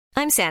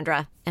I'm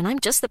Sandra, and I'm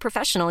just the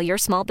professional your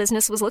small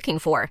business was looking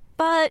for.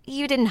 But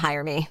you didn't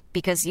hire me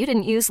because you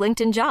didn't use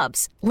LinkedIn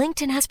Jobs.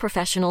 LinkedIn has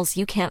professionals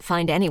you can't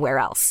find anywhere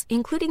else,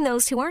 including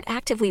those who aren't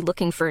actively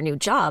looking for a new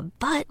job,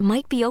 but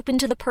might be open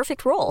to the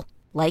perfect role,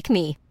 like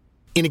me.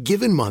 In a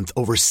given month,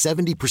 over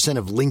 70%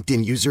 of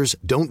LinkedIn users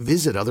don't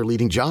visit other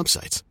leading job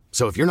sites.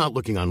 So if you're not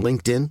looking on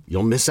LinkedIn,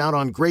 you'll miss out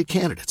on great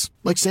candidates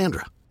like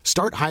Sandra.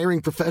 Start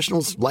hiring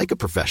professionals like a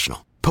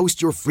professional.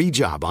 Post your free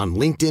job on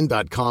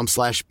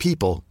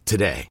linkedin.com/people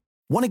today.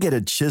 Want to get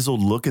a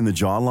chiseled look in the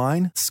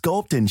jawline?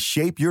 Sculpt and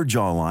shape your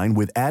jawline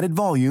with added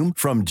volume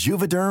from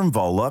Juvederm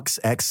Volux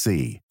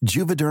XC.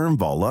 Juvederm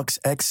Volux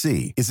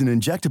XC is an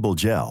injectable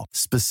gel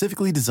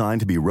specifically designed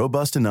to be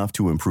robust enough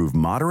to improve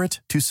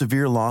moderate to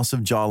severe loss of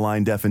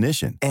jawline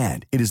definition.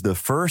 And it is the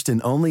first and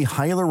only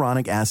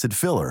hyaluronic acid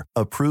filler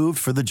approved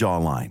for the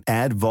jawline.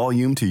 Add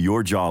volume to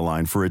your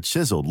jawline for a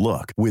chiseled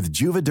look with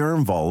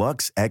Juvederm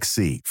Volux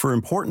XC. For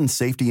important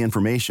safety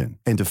information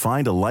and to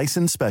find a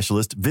licensed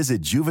specialist,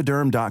 visit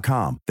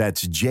juvederm.com.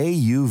 That's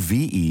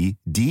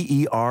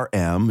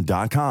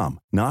JUVEDERM.com.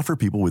 Not for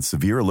people with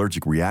severe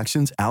allergic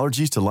reactions,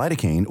 allergies to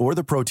lidocaine, or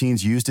the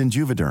proteins used in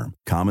Juvederm.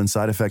 Common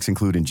side effects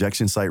include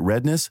injection site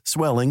redness,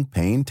 swelling,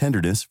 pain,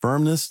 tenderness,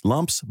 firmness,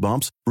 lumps,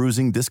 bumps,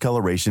 bruising,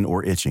 discoloration,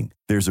 or itching.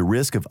 There's a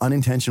risk of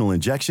unintentional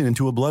injection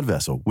into a blood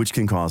vessel, which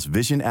can cause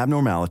vision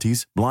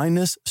abnormalities,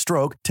 blindness,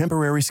 stroke,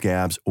 temporary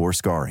scabs, or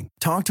scarring.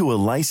 Talk to a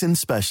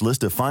licensed specialist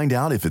to find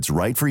out if it's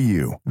right for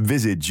you.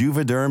 Visit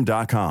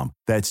Juvederm.com.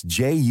 That's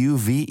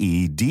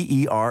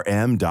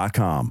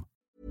JUVEDERM.com.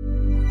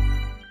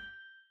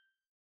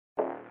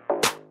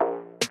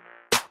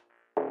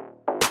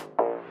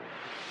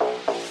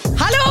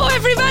 Hello,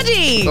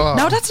 everybody. Oh.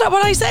 No, that's not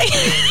what I say.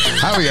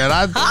 How are you,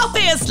 lad?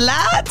 Obvious,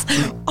 lad.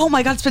 Oh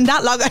my God, it's been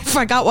that long. I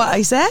forgot what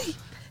I say.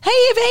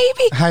 Hey,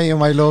 baby. Hey,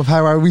 my love,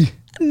 how are we?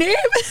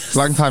 Nervous.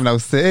 Long time no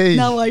see.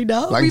 No, I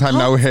know. Long time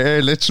no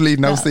hear. Literally,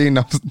 no see,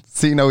 no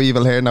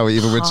evil here, no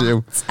evil with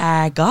you.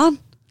 Gone.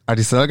 Are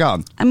they still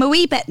gone? I'm a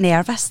wee bit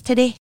nervous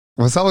today.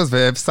 Well, so is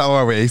Viv, so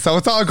are we. So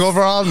it's all good,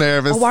 we're all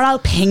nervous. Oh, we're all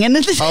pinging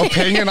it today. Oh,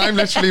 pinging, I'm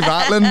literally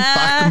rattling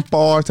back and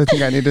forth. I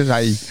think I need to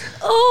say.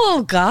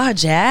 Oh,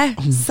 God, yeah.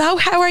 So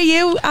how are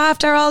you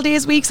after all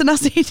these weeks and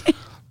us eating?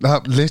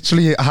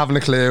 Literally having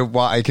a clue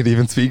what I could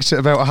even speak to you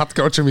about. I had to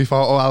go through my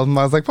photo album.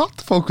 I was like, what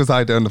the fuck was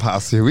I doing the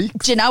past few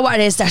weeks? Do you know what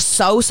it is? There's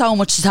so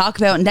much to talk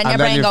about, and then your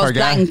brain goes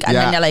forget. blank, and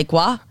then you're like,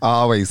 what?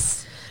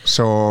 Always.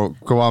 So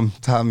go on,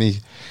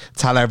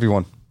 tell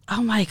everyone.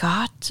 Oh my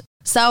God.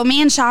 So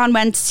me and Sean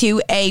went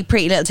to a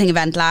Pretty Little Thing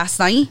event last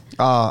night.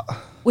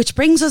 Which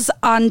brings us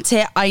on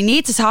to, I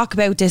need to talk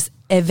about this,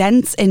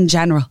 events in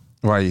general.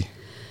 Right.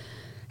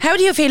 How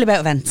do you feel about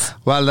events?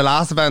 Well, the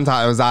last event that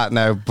I was at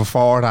now,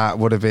 before that,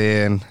 would have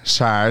been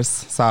Char's.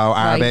 So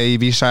our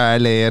baby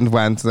Charlene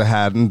went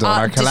ahead and done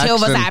our collection. The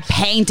two of us are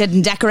painted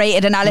and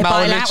decorated in olive oil,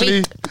 aren't we?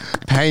 Literally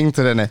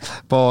painted in it.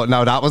 But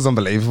no, that was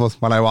unbelievable.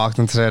 When I walked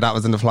into there, that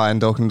was in the Flying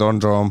Duck in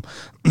Dundrum.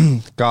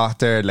 Got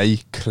there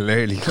late,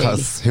 clearly,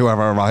 because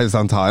whoever arrives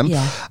on time.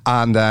 Yeah.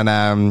 And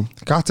then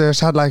got there,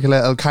 she had like a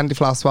little candy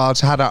floss wall,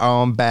 she had her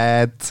own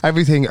bed,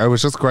 everything. It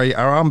was just great.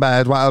 Her own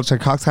bed, what else? She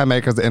had cocktail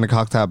makers in a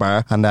cocktail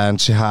bar, and then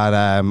she had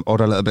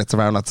other little bits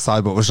around at the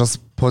side, but it was just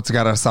put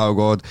together so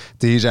good.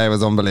 DJ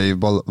was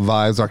unbelievable,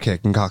 vibes were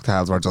kicking,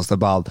 cocktails were just a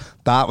ball.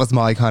 That was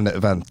my kind of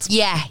event.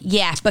 Yeah,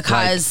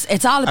 because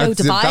it's all about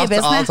the vibe, isn't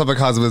it? Also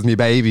because it was my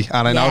baby,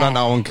 and I know that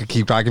no one could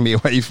keep dragging me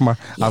away from her.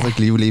 I was like,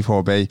 leave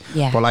her be.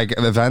 Yeah. But like,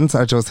 events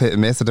are just hit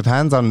and miss. It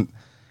depends on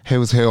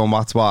who's who and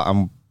what's what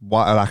and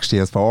what it actually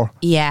is for.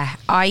 Yeah,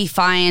 I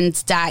find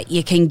that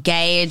you can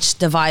gauge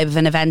the vibe of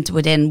an event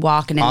within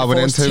walking in the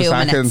within first 2 2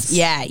 seconds. minutes.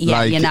 Yeah,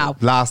 like, you know.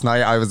 Last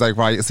night I was like,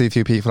 right, I see a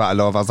few people that I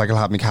love. I was like, I'll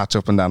have me catch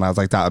up, and then I was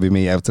like, that'll be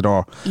me out the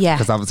door. Yeah.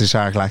 Because obviously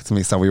Shara collected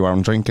me, so we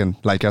weren't drinking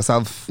like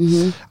yourself.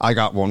 I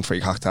got one free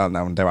cocktail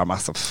now, and they were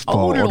massive.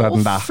 Oh, but other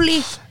than that,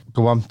 lovely.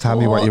 go on, tell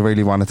me what you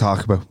really want to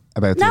talk about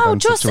the event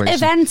just situation.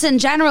 events in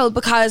general,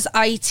 because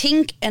I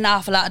think an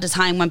awful lot of the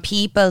time when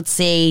people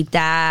say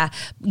that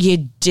you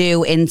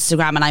do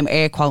Instagram, and I'm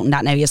air quoting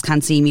that now, you just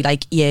can't see me,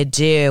 like, you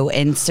do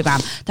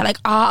Instagram, they're like,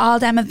 oh, all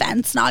them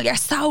events and all, you're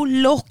so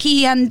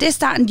lucky and this,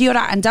 that and the other.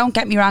 And don't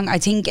get me wrong, I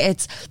think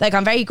it's like,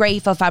 I'm very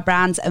grateful for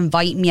brands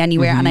inviting me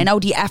anywhere, and I know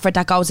the effort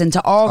that goes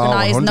into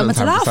organising them. It's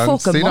a lot of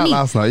fucking See money. that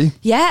last night?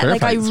 Yeah,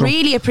 Perfect. like, I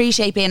really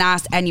appreciate being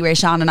asked anywhere,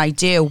 Sean, and I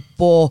do.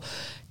 But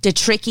the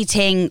tricky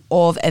thing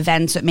of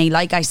events with me,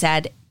 like I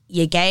said,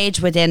 you gauge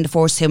within the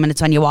first 2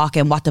 minutes when you walk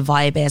in what the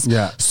vibe is.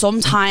 Yeah.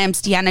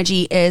 Sometimes the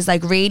energy is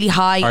like really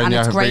high, and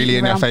it's great. Really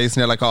in your face,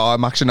 and you're like, oh,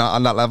 I'm actually not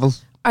on that level.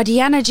 Or the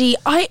energy,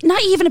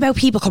 not even about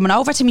people coming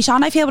over to me,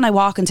 Sean. I feel when I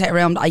walk into a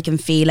room, I can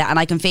feel it, and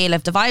I can feel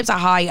if the vibes are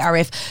high or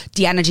if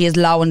the energy is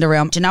low in the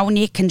room. Do you know when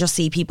you can just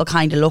see people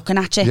kind of looking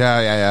at you?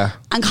 Yeah.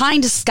 And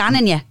kind of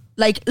scanning you.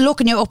 Like,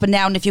 looking you up and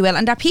down, if you will.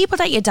 And there are people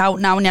that you don't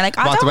know, and you're like,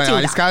 oh, don't do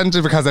that. I scanned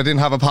you because I didn't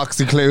have a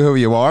poxy clue who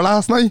you were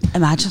last night.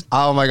 Imagine.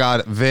 Oh my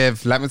God,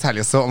 Viv, let me tell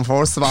you something.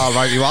 First of all,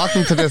 right, you walked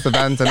into this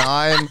event and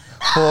I'm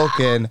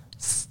fucking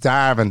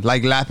starving,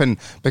 like lepping,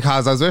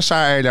 because I was with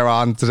Shar earlier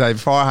on today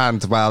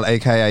beforehand, well,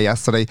 aka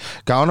yesterday,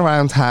 going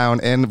around town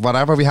in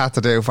whatever we had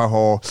to do for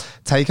her,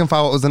 taking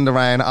photos in the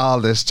rain, all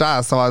this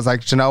jazz. So I was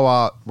like, do you know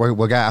what?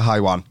 We'll get a high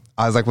one.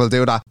 I was like, we'll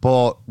do that.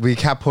 But we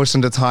kept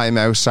pushing the time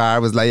out. Shar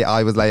was late,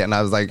 I was late, and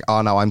I was like,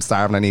 oh no, I'm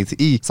starving, I need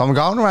to eat. So I'm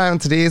going around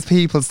to these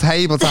people's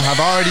tables that have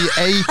already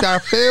ate their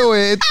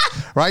food,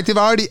 right? They've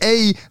already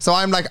ate. So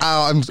I'm like,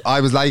 I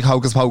was like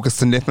hocus pocus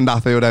sniffing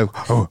that food out.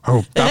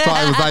 Oh. That's what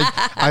I was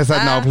like. I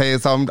said, no,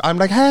 please. So I'm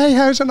like, hey,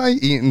 how should I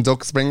eating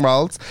duck spring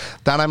rolls?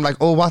 Then I'm like,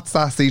 oh, what's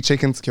that? See,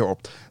 chicken skewer.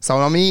 So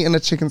I'm eating a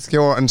chicken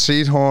skewer and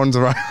she turns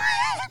around.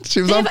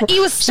 She was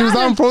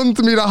on front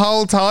of me the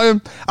whole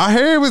time. Her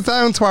hair was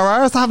down to her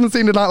arse. I haven't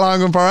seen it that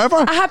long in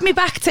forever. I had me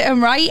back to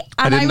him, right?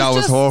 And I didn't know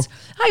it was her.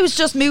 I was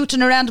just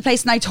mooching around the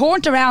place and I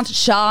turned around.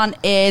 Sean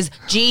is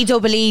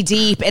GWE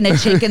deep in a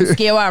chicken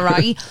skewer,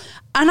 right?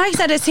 And I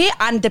said, it's here.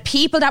 And the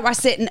people that were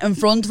sitting in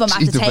front of him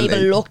at the table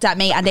looked at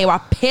me and they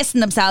were pissing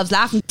themselves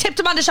laughing.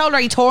 Tipped him on the shoulder,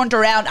 he turned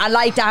around and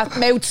like that,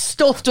 mouth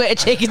stuffed with a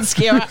chicken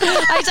skewer.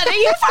 I said, are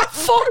you for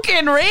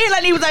fucking real?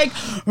 And he was like,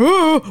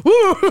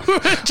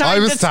 I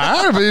was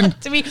starving.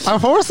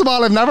 And first of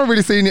all, I've never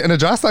really seen you in a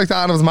dress like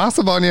that and it was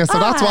massive on you. So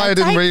that's why I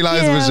didn't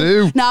realise it was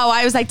you. No,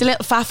 I was like the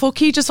little fat fuck.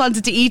 He just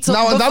wanted to eat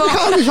something. No, and don't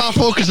call me fat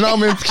fuck because you know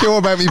I'm insecure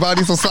about my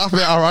body, so stop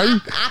it,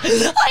 alright?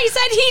 I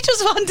said he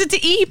just wanted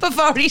to eat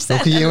before he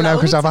said look at you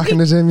now because you're back in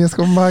the gym, you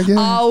scumbag. Yeah.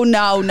 Oh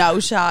no,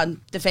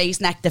 Sean. The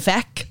face, neck, the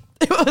feck.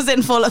 It was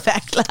in full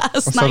effect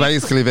last night. So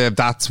basically, babe,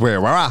 that's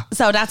where we're at.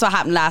 So that's what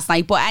happened last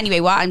night. But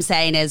anyway, what I'm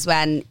saying is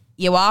when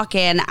you walk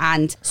in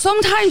and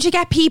sometimes you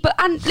get people,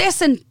 and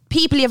listen,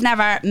 people you've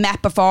never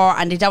met before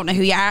and they don't know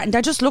who you are and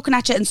they're just looking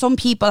at you, and some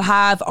people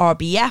have, or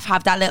BF,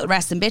 have that little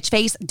resting bitch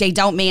face. They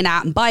don't mean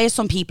that and bias.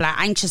 Some people are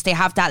anxious. They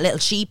have that little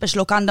sheepish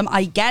look on them.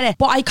 I get it.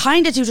 But I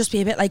kind of do just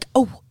be a bit like,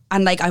 oh.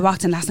 And like I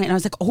walked in last night and I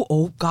was like,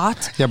 oh God.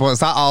 Yeah, but is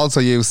that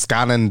also you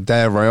scanning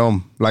their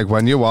room? Like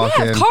when you walk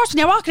in? Yeah, of course. When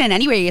you're walking in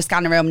anywhere, you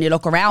scan the room and you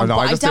look around. Oh, no,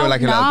 but I just do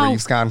like a little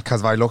brief scan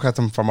because if I look at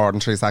them for more than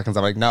 3 seconds,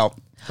 I'm like, no,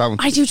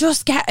 don't. I do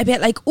just get a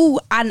bit like, oh,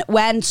 and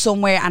when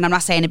somewhere, and I'm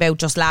not saying about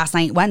just last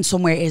night, when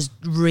somewhere is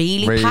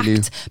really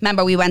packed.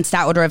 Remember we went to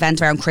that other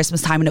event around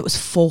Christmas time and it was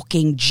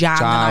fucking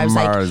jammed. And I was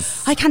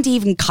like, I can't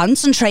even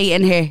concentrate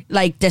in here.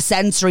 Like the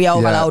sensory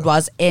overload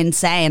was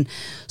insane.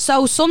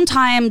 So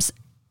sometimes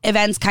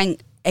events can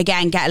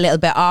again get a little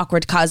bit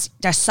awkward because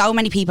there's so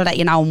many people that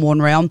you know in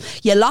one room.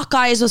 You lock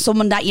eyes with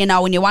someone that you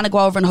know and you want to go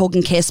over and hug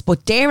and kiss,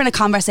 but they're in a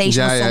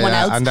conversation with someone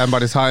else. And then by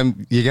the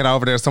time you get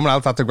over there, someone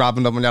else has to grab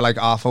them and you're like,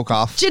 oh, fuck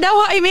off. Do you know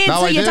what I mean? No,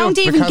 so you don't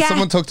even because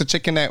someone took the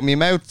chicken out of my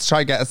mouth to try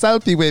to get a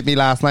selfie with me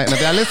last night, and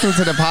if you're listening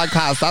to the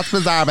podcast, that's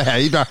bizarre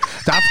behaviour.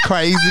 That's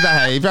crazy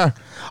behaviour.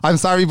 I'm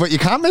sorry, but you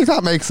can't make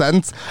that make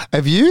sense.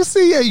 If you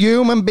see a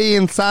human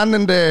being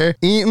standing there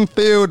eating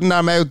food in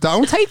their mouth,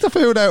 don't take the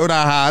food out of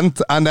their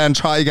hand and then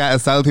try to get a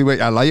selfie with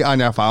your light on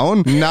your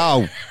phone.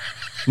 No,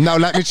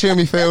 let me chew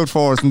my food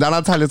first and then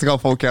I'll tell you to go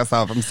fuck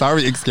yourself. I'm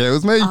sorry,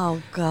 excuse me.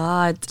 Oh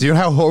God. Do you know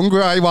how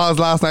hungry I was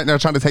last night and they're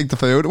trying to take the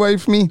food away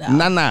from me?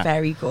 Nah.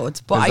 Very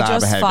good. But I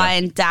just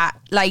find that,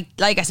 like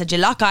I said, you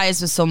lock eyes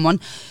with someone,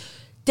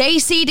 they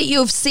see that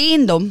you've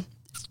seen them.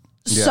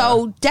 Yeah.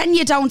 So then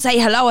you don't say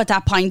hello at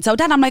that point. So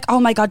then I'm like, oh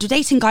my God, do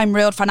they think I'm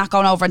rude for not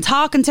going over and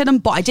talking to them?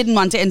 But I didn't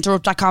want to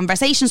interrupt that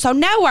conversation. So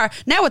now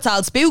it's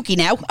all spooky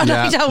now. And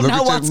I don't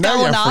know what's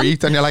going on. Now you're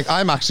freaked and you're like,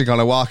 I'm actually going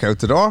to walk out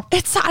the door.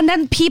 And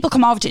then people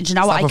come over to you. Do you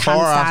know what I can't stand?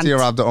 Before or after you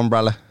have the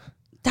umbrella?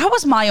 That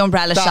was my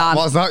umbrella, Sean. That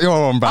was not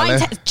your umbrella.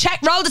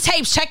 Roll the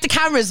tapes, check the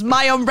cameras.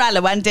 My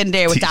umbrella went in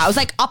there with that. I was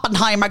like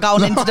Oppenheimer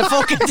going into the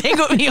fucking thing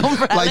with my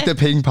umbrella. Like the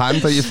Pink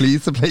Panther, you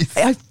flees the place.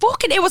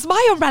 It was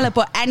my umbrella.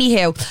 But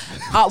anyhow,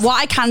 what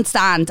I can't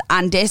stand,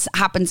 and this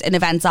happens in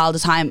events all the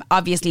time,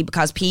 obviously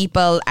because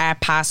people are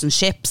passing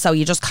ships, so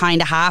you just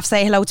kind of half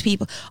say hello to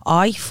people.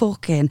 I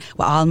fucking,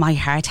 with all my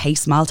heart, hate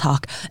small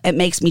talk. It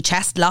makes me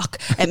chest lock.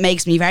 It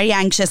makes me very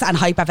anxious and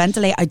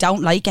hyperventilate. I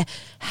don't like it.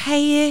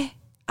 Hey,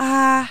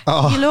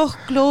 you look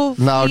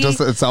lovely. No,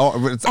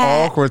 it's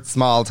awkward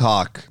small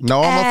talk.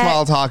 Normal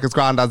small talk is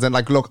grand, as in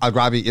like, look, I'll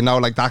grab you, you know,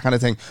 like that kind of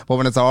thing. But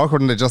when it's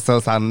awkward and they're just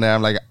still standing there,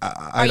 I'm like,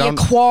 I don't.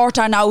 You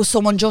quarter now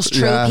someone just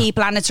threw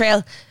people and it's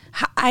real.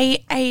 Are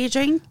you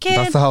drinking?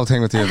 That's the whole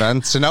thing with the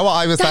events. Do you know what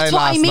I was saying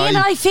last night? That's what I mean.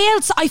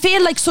 And I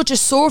feel like such a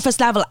surface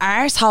level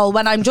arsehole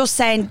when I'm just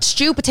saying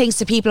stupid things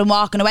to people and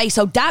walking away.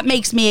 So that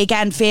makes me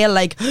again feel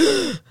like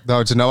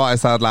no, do you know what I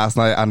said last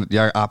night? And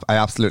I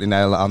absolutely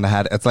nailed it on the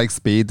head. It's like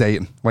speed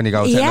dating when you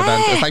go to an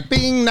event. It's like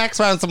being next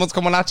round, someone's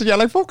coming at you, you're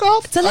like, fuck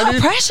off. It's a lot of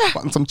pressure.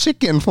 Want some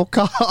chicken, fuck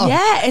off.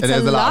 Yeah, it's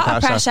a lot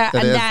of pressure.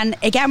 And then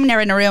again, when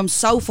you're in a room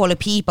so full of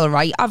people,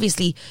 right?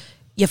 Obviously,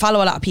 you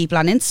follow a lot of people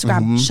on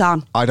Instagram,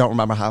 Sean. I don't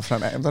remember half their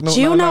names. Do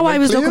you know I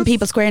was looking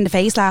people square in the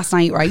face last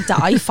night, right?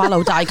 That I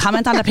followed, that I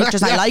comment on their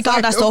pictures, I like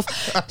all that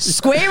stuff.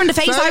 Square in the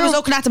face, I was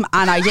looking at them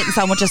and I didn't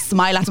so much as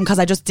smile at them because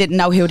I just didn't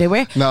know who they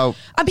were. No.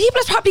 And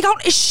people are probably going,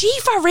 is she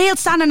for real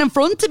standing in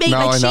front of me?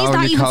 No, like she's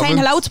not even saying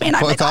hello to me. And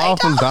I'm like,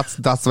 awful.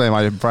 That's the way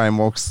my brain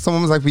works.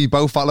 Someone was like, we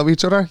both follow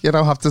each other. You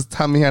don't have to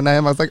tell me her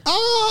name. I was like,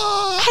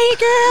 oh. hey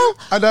girl.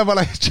 And then when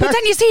I checked, But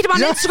then you see them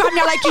on Instagram,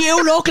 you're like,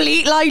 you look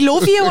little, I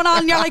love you, and all,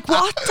 and you're like,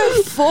 what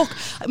the fuck?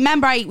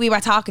 Remember, we were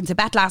talking to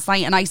Beth last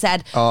night, and I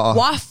said,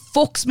 what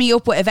fucks me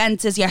up with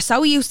events is you're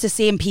so used to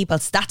seeing people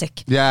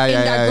static.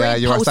 Yeah.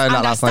 You were saying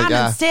that last night,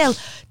 yeah. Still,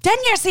 then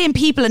you're seeing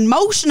people in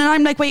motion, and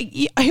I'm like,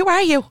 wait, who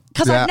are you?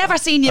 Because I've never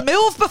seen you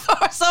move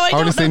before, so I don't know.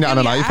 I've only seen it on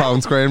an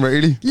iPhone screen,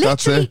 really. Literally.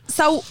 That's it.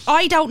 So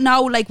I don't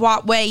know like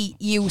what way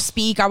you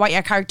speak or what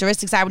your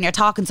characteristics are when you're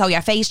talking, so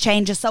your face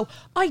changes. So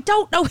I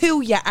don't know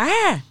who you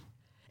are.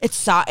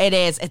 It's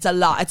a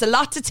lot. It's a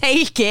lot to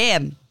take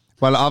in.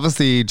 Well,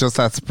 obviously, just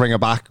let's bring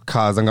it back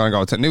because I'm going to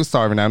go to a new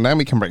story now and then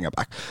we can bring it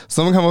back.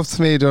 Someone came up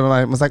to me the other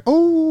night and was like,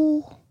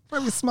 oh,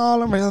 very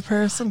small and real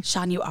person.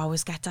 Sean, you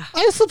always get that.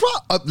 I'm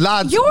surprised.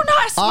 Lads, you're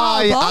not a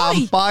small boy.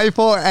 I am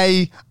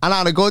 5'8", and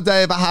on a good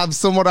day, if I have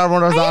someone that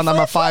runners on, I'm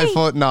a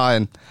 5'9".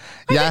 I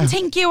didn't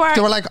think you were.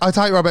 They were like, I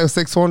thought you were about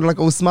 6'1". They're like,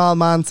 oh, small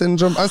man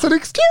syndrome. I said,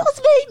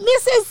 excuse me,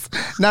 missus.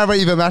 Never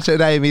even met you a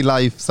day in my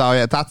life. So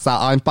yeah, that's that.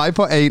 I'm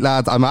 5'8",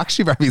 lads. I'm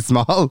actually very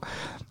small.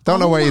 Don't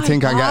know where you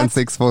think I'm getting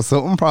 6 foot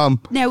something from.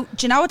 Now,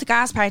 do you know what the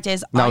gas part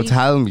is? No,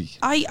 tell me.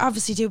 I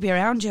obviously do be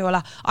around you a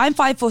lot. I'm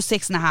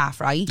 5'6.5",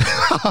 right?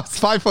 It's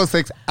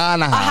 5'6.5". I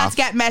had to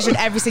get measured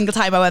every single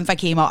time I went for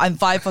chemo. I'm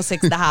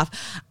 5'6.5".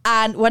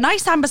 And when I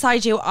stand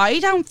beside you, I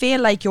don't feel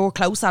like you're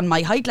close on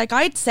my height. Like,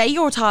 I'd say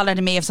you're taller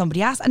than me if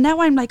somebody asked. And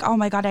now I'm like, oh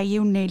my God, are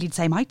you nearly the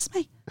same height as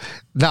me?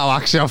 No,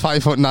 actually, I'm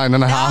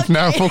 5'9.5".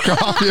 Now, fuck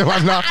off you.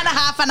 I'm not. And a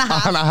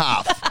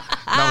half.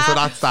 No, so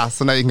that's that.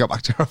 So now you can go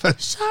back to your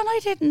finish. Sean, I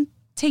didn't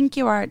think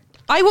you were.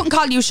 I wouldn't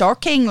call you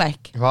short king,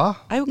 like. What?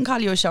 I wouldn't call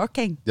you a short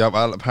king. Yeah,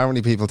 well,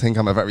 apparently people think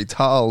I'm a very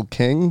tall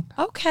king.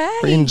 Okay.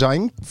 Green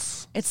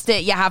giants. It's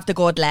you have the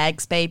good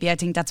legs, baby. I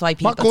think that's why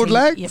people what good think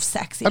legs? you have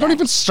sexy I don't legs.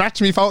 even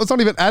stretch me photos. Don't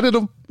even edit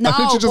them. No, I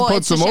literally just but put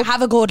it's them just you up.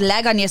 have a good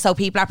leg on you, so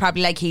people are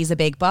probably like, he's a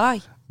big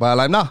boy.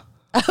 Well, I'm not.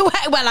 Well,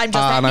 I'm just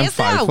and I'm now.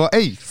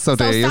 5'8", so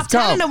there you go. Stop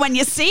telling him when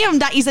you see him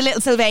that he's a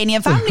little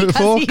Sylvanian family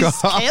because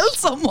he's killed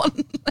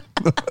someone.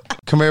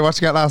 Come here, what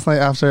you get last night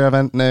after your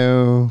event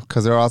now?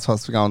 Because we were all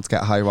supposed to be going to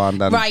get high one.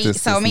 Then right,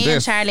 so me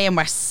and Charlene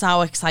were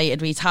so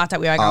excited. We thought that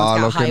we were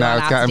going to get high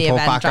one after the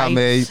event. Back on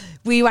me.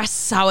 We were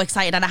so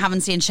excited, and I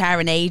haven't seen Cher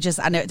in ages,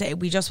 and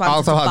we just wanted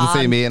also to haven't bond.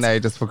 seen me in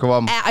ages, but come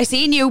on. I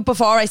seen you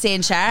before I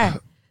seen Cher,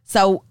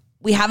 so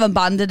we haven't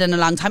bonded in a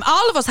long time.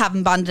 All of us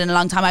haven't bonded in a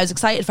long time. I was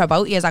excited for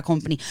both years at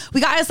company. We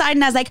got outside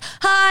and I was like,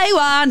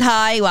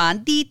 high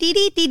one, dee dee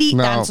dee dee dee,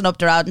 dancing up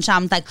the road, and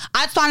Sean was like,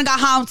 I just want to go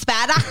home to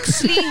bed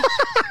actually.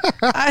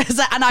 I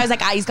was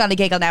like, he's going to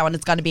giggle now and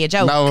it's going to be a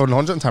joke. No,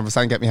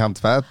 110% get me home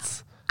to bed.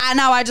 I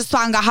know, I just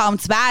want to go home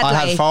to bed. I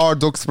had 4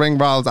 duck spring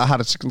rolls. I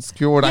had a chicken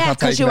skewered. I had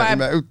taken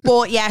it out.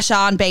 But yeah,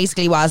 Sean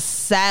basically was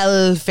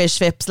selfish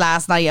fips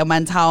last night and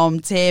went home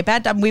to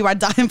bed, and we were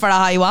dying for a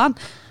high one.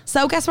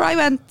 So guess where I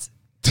went?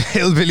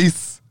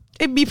 Hillbillies.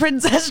 In me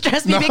princess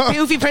dress, me big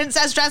poofy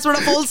princess dress with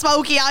a full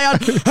smoky eye on.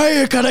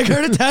 Hey, can I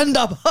get a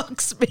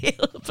 $10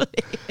 meal,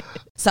 please?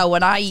 So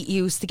when I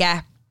used to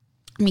get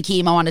me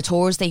chemo on a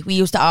Thursday, we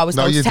used to always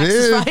go to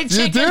Texas Fried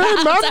Chicken. You did,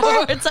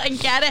 remember? And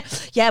get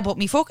it. Yeah, but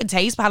me fucking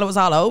taste palette was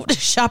all over the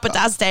shop at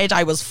that stage.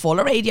 I was full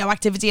of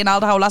radioactivity and all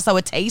the whole lot, so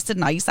it tasted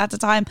nice at the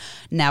time.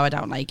 Now I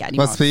don't like it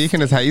anymore. Well,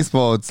 speaking of taste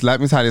buds, let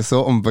me tell you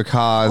something,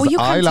 because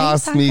I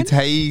lost me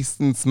taste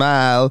and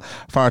smell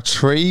for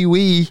 3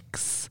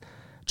 weeks.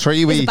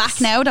 3 weeks. Is it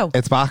back now though?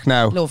 It's back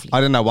now. Lovely.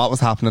 I didn't know what was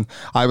happening.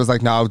 I was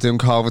like, no, doing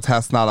COVID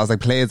tests and all. I was like,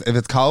 please, if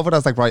it's COVID, I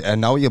was like, right, I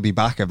know you'll be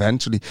back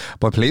eventually,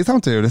 but please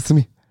don't do this to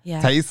me. Yeah.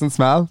 Taste and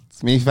smell.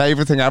 It's my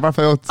favourite thing ever,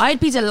 felt.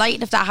 I'd be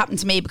delighted if that happened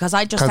to me, because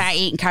I'd just start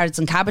eating carrots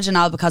and cabbage and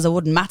all, because it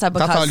wouldn't matter.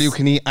 Because that's all you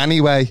can eat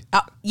anyway.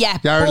 Yeah.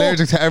 You're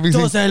allergic to everything.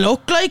 Does it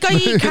look like I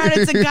eat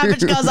carrots and cabbage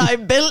because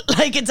I'm built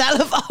like a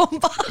telephone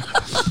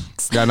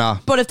box? Yeah, no.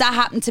 But if that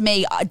happened to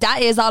me,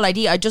 that is all I'd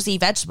eat. I'd just eat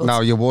vegetables.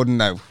 No, you wouldn't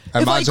now.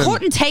 Imagine, if I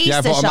couldn't taste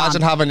but it,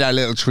 imagine Sean, having your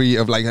little treat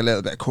of like a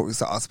little bit of curry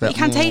sauce. You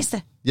can't taste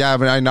it. Yeah,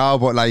 but I know,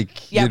 but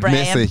like you'd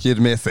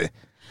miss it.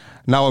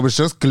 No, it was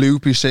just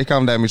gloopy shit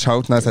on down my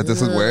throat, and I said,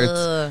 this is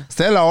weird.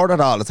 Still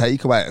ordered all the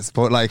takeaways,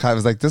 but like I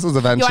was like, this is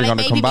eventually going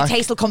to come back. Maybe my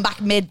taste will come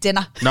back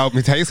mid-dinner. No, my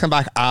taste came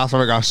back after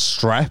I got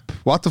strep.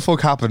 What the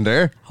fuck happened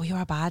there? Oh, you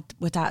were bad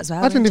with that as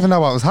well. I didn't even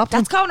know what was happening.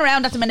 That's going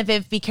around at the minute,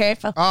 Viv. Be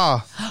careful.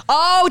 Oh,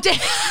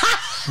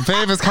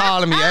 Viv is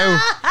calling me out.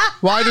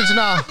 Why did you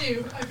not?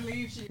 I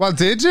believe you. Well,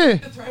 did you?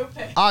 The throat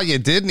pick. Oh, you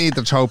did need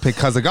the throat pick,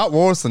 because it got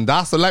worse than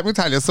that. So let me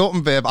tell you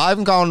something, Viv.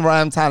 I've gone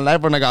around telling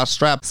everyone I got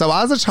strep. So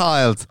as a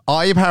child,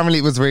 I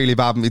apparently was really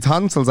bad with my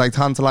tonsils, like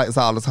tonsillitis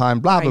all the time,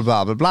 blah, blah,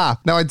 blah, blah, blah.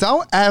 Now, I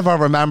don't ever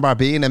remember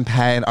being in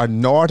pain, or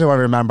nor do I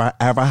remember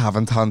ever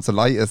having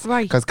tonsillitis.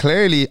 Right. Because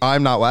clearly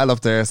I'm not well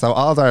up there. So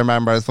all I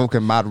remember is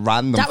fucking mad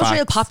random That was facts.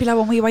 real popular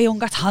when we were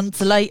younger.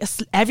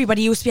 Tonsillitis.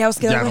 Everybody used to be out of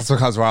school. Yeah, that's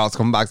because we're all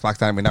scumbags back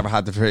then. We never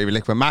had the free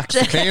liquid max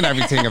to clean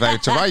everything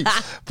about you, right?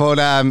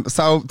 But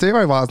so there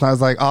I was, and I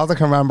was like, all I could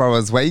can remember I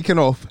was waking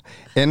up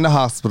in the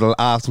hospital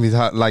after me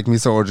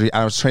surgery,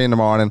 and I was 3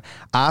 a.m,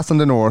 asking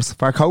the nurse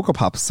for Cocoa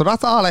Pops. So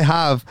that's all I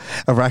have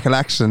of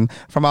recollection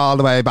from all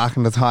the way back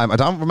in the time. I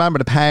don't remember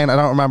the pain. I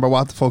don't remember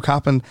what the fuck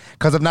happened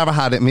because I've never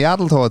had it in my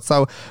adulthood.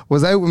 So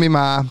was out with me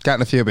ma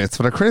getting a few bits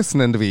for the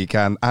christening the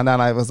weekend, and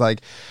then I was like,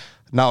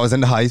 no, I was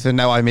in the hyphen.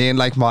 Now I mean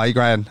like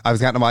migraine. I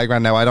was getting a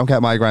migraine now. I don't get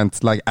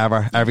migraines like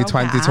ever. Every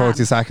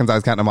 30 seconds I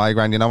was getting a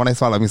migraine. You know when I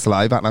swallow my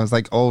saliva, and I was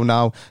like, oh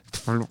no,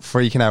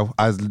 freaking out.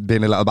 I was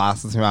being a little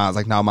bastard to me. I was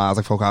like, no ma, I was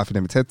like, fuck off, you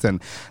did my tits in.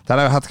 Then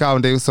I had to go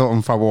and do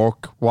something for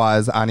work.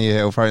 Was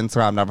anywho for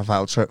Instagram, never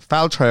fell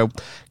through.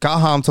 Got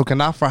home, took a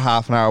nap for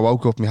half an hour,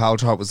 woke up, my whole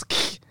throat was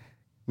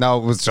no,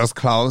 it was just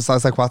closed. I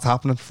was like, what's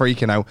happening?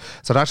 Freaking out.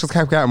 So that just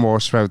kept getting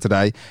worse throughout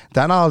today.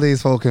 Then all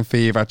these fucking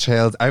fever,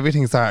 chills,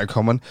 everything started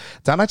coming.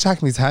 Then I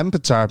checked my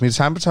temperature. My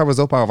temperature was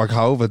up over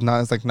COVID, and I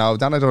was like, no.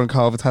 Then I done a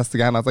COVID test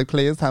again. I was like,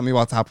 please tell me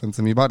what's happening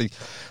to my body.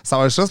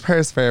 So I was just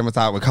persevering with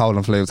that with cold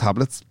and flu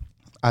tablets.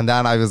 And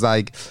then I was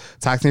like,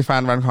 texting my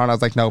friend around the corner. I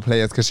was like, no,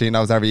 please, because she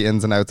knows every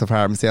ins and outs of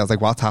pharmacy. I was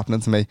like, what's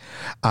happening to me?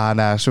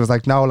 And she was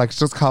like, no, like, it's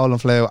just cold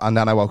and flu. And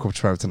then I woke up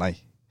throughout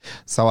tonight.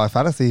 So I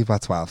fell asleep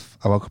at 12.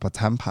 I woke up at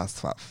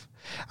 12:10.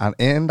 And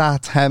in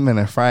that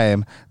 10-minute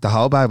frame, the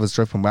whole bed was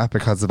dripping wet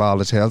because of all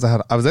the chills I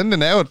had. I was in the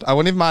nude. I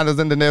wouldn't even mind I was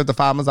in the nude. The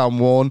fan was on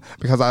 1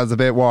 because I was a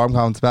bit warm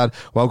going to bed.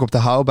 Woke up,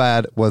 the whole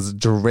bed was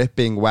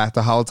dripping wet,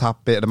 the whole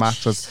top bit of the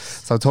mattress.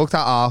 So I took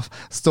that off,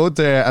 stood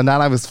there, and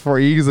then I was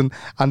freezing.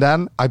 And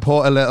then I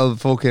put a little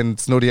fucking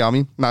snuddy on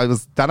me. And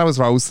then I was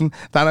roasting.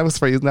 Then I was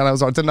freezing. Then I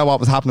didn't know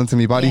what was happening to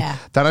my body. Yeah.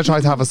 Then I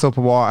tried to have a sip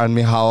of water in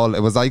my hole.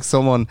 It was like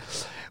someone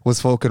was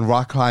fucking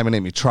rock climbing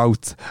in my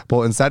throat.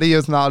 But instead of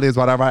using all these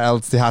whatever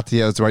else they had to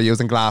use, they were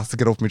using glass to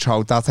get up my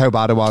throat. That's how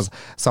bad it was.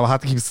 So I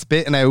had to keep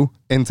spitting out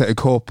into a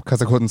cup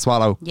because I couldn't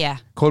swallow. Yeah.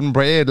 Couldn't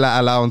breathe, let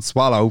alone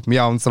swallow my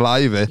own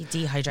saliva. You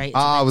dehydrated.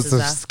 It was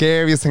the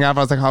scariest thing ever.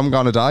 I was like, I'm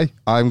going to die.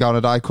 I'm going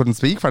to die. Couldn't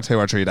speak for 2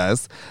 or 3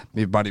 days.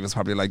 My body was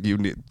probably like, you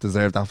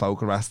deserve that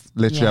vocal rest.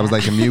 Literally, I was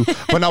like a mute.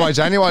 But no, I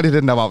genuinely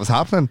didn't know what was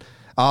happening.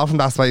 All from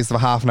that space of a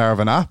half an hour of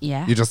a nap.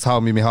 Yeah. You just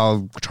told me my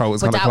whole throat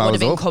was going to close up. But that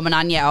would have been coming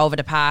on you over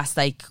the past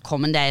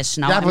coming days.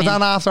 You know what I mean?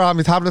 Then after all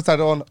my tablets I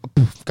done,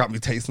 got me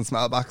taste and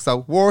smell back.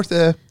 So worth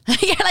it.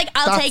 You're like,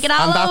 I'll take it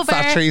all and over.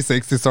 that's that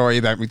 360 story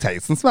about me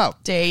taste and smell.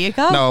 There you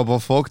go. No, but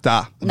fuck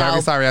that. I'm No.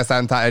 very sorry I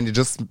sent that and you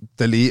just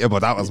delete it, but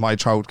that was my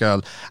throat,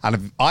 girl. And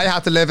if I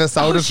had to live it,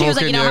 so did She was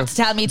like, fucking you you. don't have to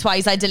tell me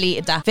twice. I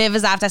deleted that. Viv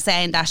is after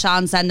saying that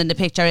Sean sending the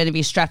picture in of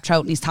his strep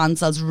throat and his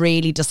tonsils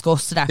really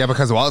disgusted her. Yeah,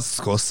 because it was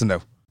disgusting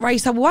now. Right,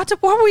 so what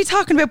were we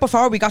talking about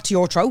before we got to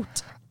your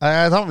throat?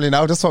 I don't really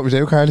know. Just what we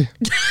do, Carly.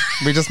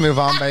 We just move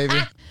on, baby.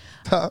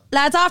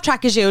 Lads, off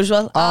track as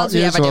usual. All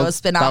we ever do is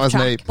spin That off was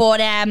track. me. But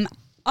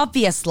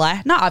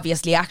not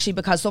obviously actually,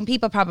 because some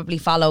people probably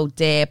follow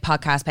the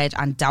podcast page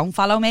and don't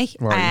follow me.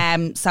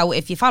 Right. So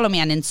if you follow me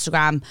on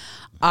Instagram,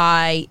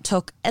 I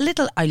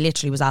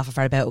literally was off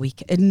for about a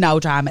week. No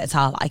drama at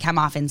all. I came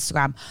off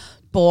Instagram.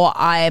 But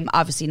I'm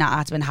obviously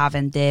not been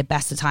having the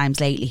best of times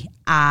lately.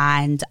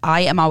 And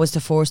I am always the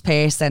first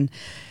person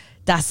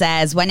that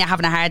says when you're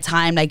having a hard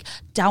time, like,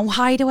 don't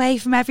hide away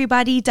from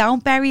everybody.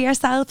 Don't bury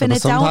yourself in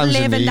it. Don't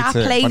live in that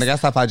place. When I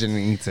guess that bad, you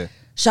need to.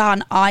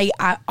 Sean, I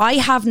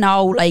have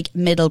no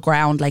middle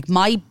ground. Like,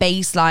 my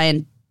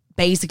baseline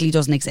basically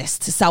doesn't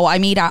exist. So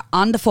I'm either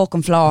on the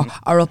fucking floor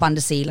or up on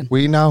the ceiling.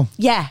 We know.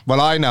 Yeah.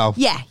 Well, I know.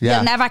 Yeah.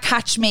 You'll never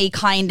catch me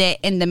kind of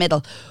in the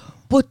middle.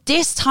 But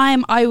this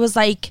time I was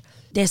like,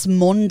 this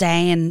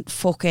mundane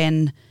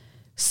fucking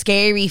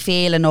scary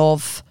feeling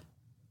of,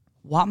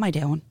 what am I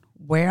doing?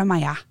 Where am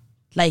I at?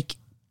 Like,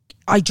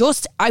 I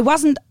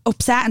wasn't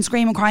upset and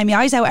screaming, crying my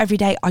eyes out every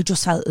day. I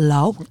just felt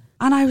low.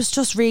 And I was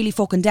just really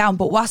fucking down.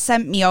 But what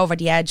sent me over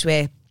the edge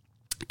with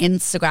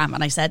Instagram,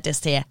 and I said this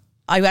to you,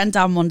 I went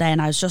on one day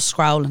and I was just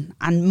scrolling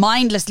and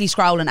mindlessly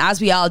scrolling, as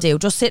we all do,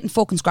 just sitting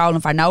fucking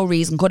scrolling for no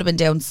reason. Could have been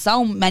doing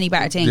so many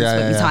better things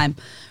with my time.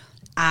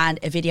 And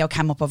a video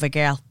came up of a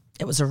girl.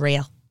 It was a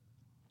reel.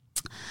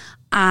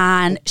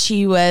 And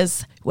she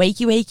was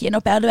wakey and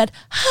up out of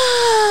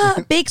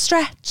bed. Big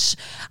stretch.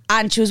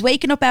 And she was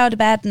waking up out of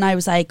bed and I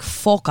was like,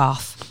 fuck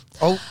off.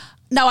 Oh.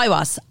 No, I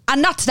was.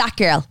 And not to that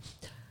girl.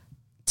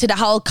 To the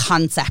whole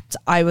concept.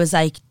 I was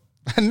like,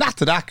 Not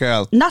to that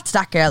girl. Not to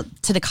that girl,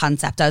 to the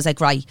concept. I was like,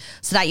 right.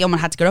 So that young man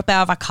had to get up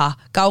out of her cot,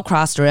 go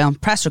across the room,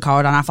 press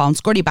record on her phone,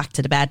 scurry back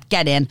to the bed,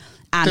 get in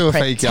and Do a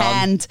fake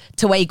pretend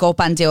to wake up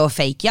and do a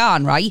fake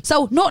yawn, right?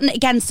 So nothing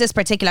against this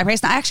particular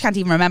person. I actually can't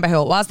even remember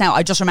who it was now.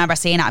 I just remember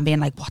seeing it and being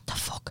like, what the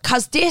fuck?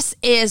 Because this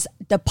is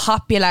the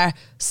popular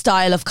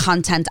style of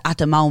content at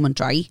the moment,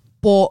 right?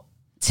 But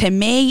to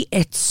me,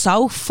 it's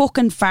so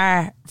fucking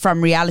far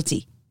from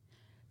reality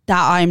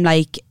that I'm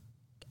like,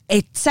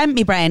 it sent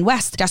me brain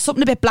west. There's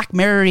something a bit Black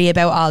Mirror-y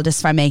about all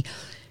this for me.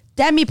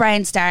 Then my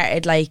brain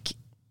started like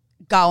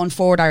going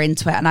further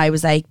into it and I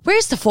was like,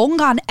 where's the fun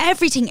gone?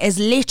 Everything is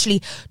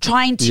literally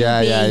trying to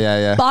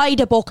be by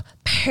the book,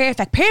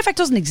 perfect. Perfect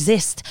doesn't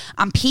exist,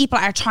 and people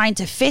are trying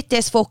to fit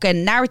this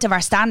fucking narrative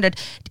or standard.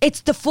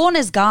 It's the fun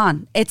is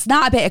gone. It's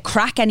not a bit of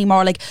crack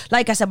anymore.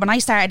 Like I said, when I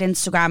started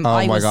Instagram,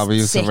 I was God, we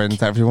used sick. to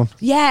rinse everyone.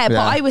 Yeah, but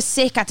I was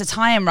sick at the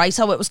time, right?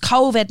 So it was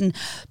COVID, and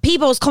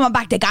people was coming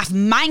back. They got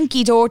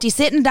manky dirty,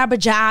 sitting in their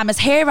pajamas,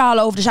 hair all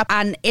over the shop,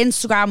 and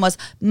Instagram was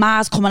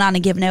Ma's coming on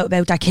and giving out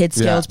about their kids'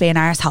 skills being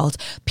arseholes.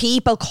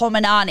 People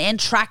coming on in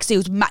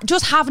tracksuits,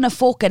 just having a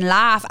fucking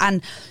laugh.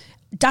 And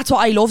that's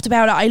what I loved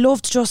about it. I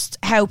loved just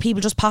how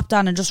people just popped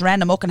on and just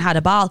ran amok and had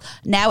a ball.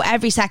 Now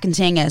every second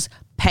thing is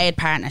paid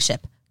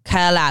partnership,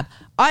 collab.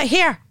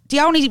 The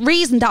only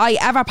reason that I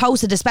ever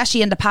posted,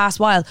 especially in the past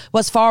while,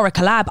 was for a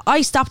collab.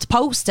 I stopped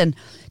posting,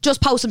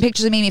 just posting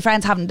pictures of me and my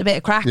friends having a bit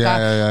of crack.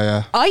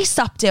 Yeah. I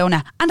stopped doing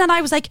it. And then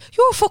I was like,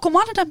 you're fucking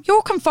one of them.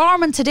 You're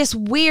conforming to this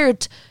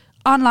weird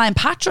online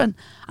pattern.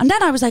 And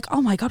then I was like,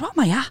 oh my God, what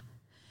am I at?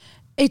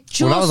 It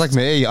just... Well, that was like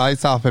me. I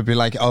thought it'd be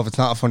like, if it's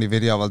not a funny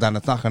video, well then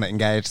it's not going to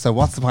engage. So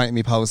what's the point of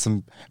me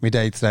posting my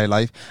day-to-day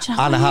life? Do you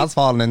know And it has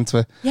fallen into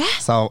it. Yeah.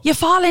 So you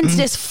fall into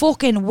this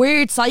fucking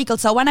weird cycle.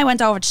 So when I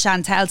went over to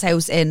Chantel's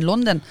house in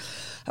London,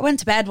 I went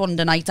to bed one of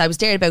the nights. I was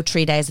there about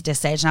 3 days at this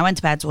stage, and I went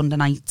to bed one of the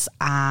nights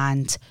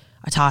and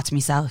I thought to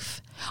myself,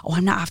 oh,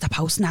 I'm not after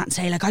posting that and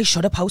say like I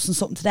should have posted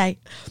something today.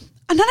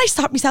 And then I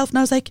stopped myself and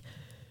I was like,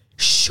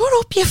 shut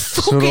up, you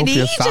fucking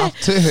idiot.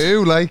 To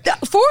who? Like,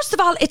 first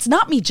of all, it's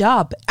not me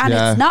job, and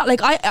it's not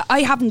like I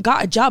haven't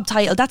got a job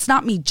title. That's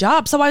not me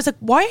job. So I was like,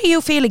 why are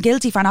you feeling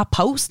guilty for not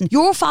posting?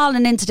 You're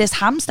falling into this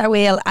hamster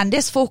wheel and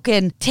this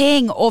fucking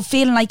thing of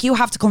feeling like you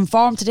have to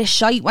conform to this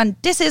shite when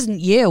this isn't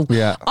you.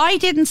 Yeah. I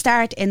didn't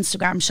start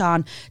Instagram,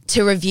 Sean,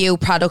 to review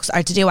products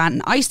or to do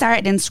anything. I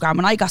started Instagram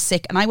when I got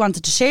sick, and I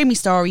wanted to share my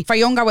story for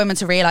younger women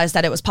to realise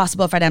that it was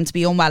possible for them to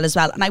be unwell as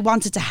well, and I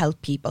wanted to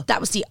help people. That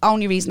was the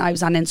only reason I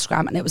was on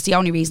Instagram, and it was the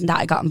only reason that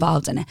I got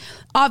involved in it.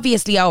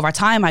 Obviously over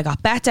time I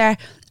got better,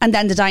 and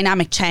then the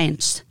dynamic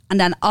changed, and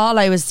then all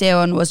I was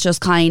doing was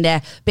just kind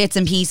of bits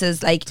and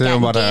pieces, like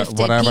doing getting gifted,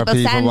 whatever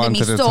people sending wanted me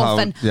to stuff, tell,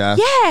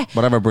 and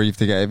whatever brief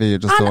they gave you, you're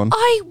just and doing.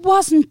 I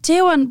wasn't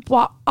doing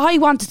what I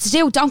wanted to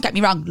do. Don't get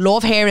me wrong,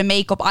 love hair and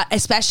makeup,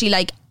 especially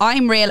like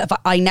I'm real. If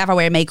I never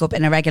wear makeup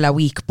in a regular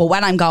week, but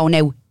when I'm going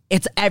out,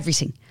 it's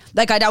everything.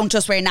 Like I don't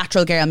just wear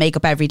natural girl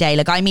makeup every day.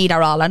 Like I'm either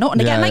all or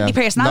nothing. Again, like my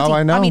personality, No,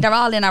 I know. I'm either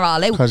all in or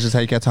all out. Because you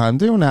take your time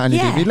doing that and you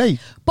do be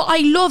late. But I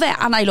love it,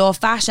 and I love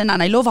fashion,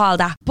 and I love all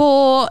that.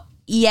 But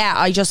yeah,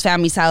 I just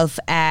found myself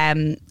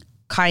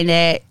kind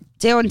of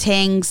doing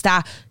things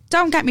that,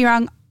 don't get me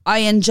wrong, I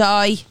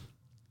enjoy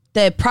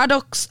the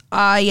products,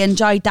 I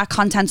enjoyed that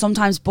content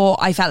sometimes, but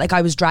I felt like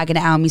I was dragging it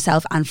out on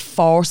myself and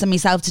forcing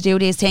myself to do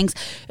these things.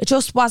 It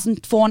just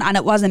wasn't fun, and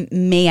it wasn't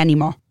me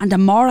anymore. And the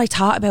more I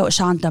thought about it,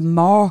 Sean, the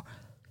more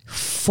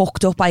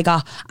fucked up I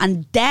got.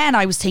 And then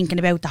I was thinking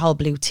about the whole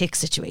blue tick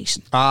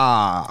situation.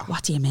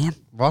 What do you mean?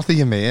 What do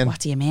you mean? What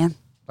do you mean?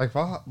 Like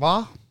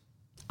what?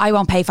 I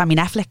won't pay for my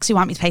Netflix. You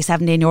want me to pay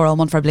 €17 a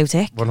month for a blue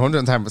tick?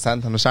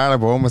 110%. And the Charlotte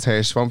Bourne was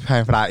here. She won't be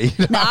paying for that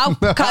either. No,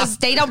 because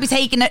they don't be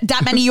taking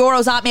that many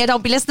euros at me. I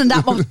don't be listening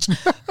that much.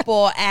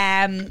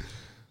 But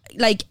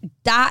like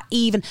that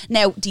even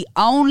now, the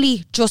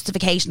only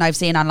justification I've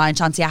seen online,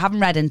 Chauncey, I haven't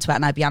read into it,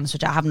 and I'll be honest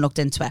with you, I haven't looked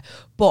into it,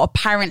 but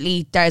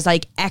apparently there's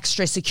like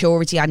extra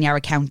security on your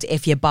account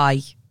if you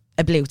buy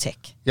a blue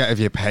tick. Yeah, if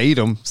you paid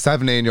them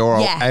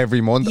 €17 every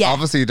month,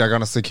 obviously they're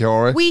going to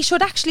secure it. We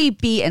should actually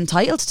be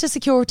entitled to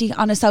security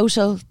on a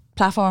social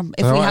platform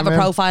if we have a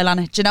profile on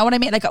it. Do you know what I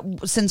mean? Like,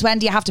 since when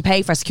do you have to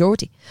pay for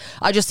security?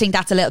 I just think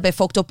that's a little bit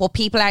fucked up, but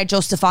people are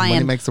justifying...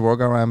 Money makes the world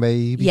go around,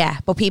 baby. Yeah,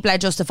 but people are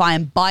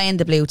justifying buying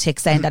the blue tick,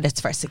 saying that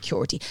it's for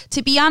security.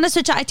 To be honest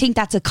with you, I think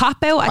that's a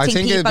cop-out. I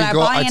think people are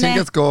buying it.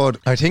 It's good.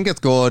 I think it's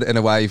good in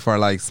a way for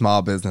like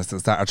small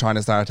businesses that are trying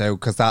to start out,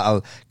 because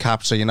that'll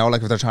capture, you know,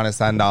 like if they're trying to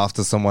send off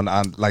to someone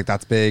and like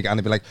that's big, and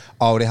they'd be like,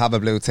 oh, they have a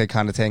blue tick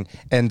kind of thing.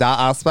 In that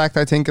aspect,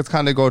 I think it's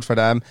kind of good for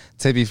them.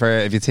 To be fair,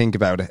 if you think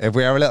about it, if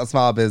we are a little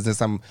small business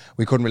and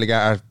we couldn't really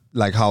get our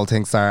like whole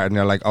thing started, and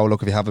you're like, oh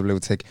look, if you have a blue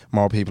tick,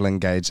 more people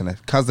engage in it,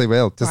 because they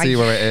will, to see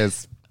where it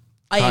is.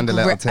 I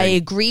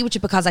agree with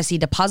you, because I see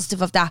the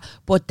positive of that,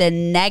 but the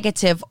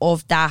negative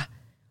of that,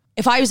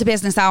 if I was a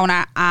business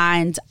owner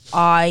and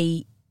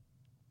I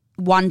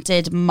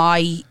wanted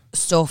my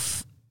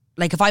stuff,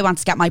 like if I want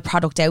to get my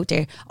product out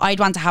there, I'd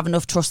want to have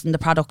enough trust in the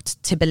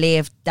product to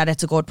believe that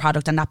it's a good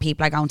product and that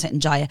people are going to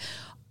enjoy it.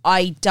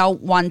 I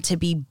don't want to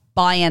be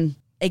buying,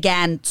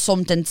 again,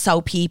 something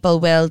so people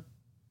will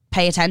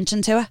pay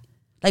attention to it.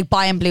 Like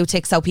buying blue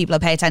ticks so people will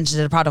pay attention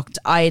to the product.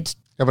 Yeah,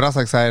 but that's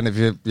like saying if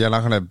you're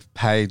not going to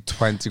pay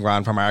 20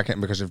 grand for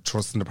marketing because you've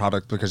trust in the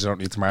product because you don't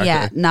need to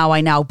market it. No, I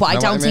know. But I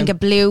don't think a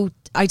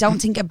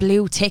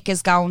blue tick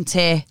is going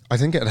to... I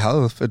think it'd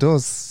help. It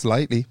does,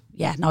 slightly.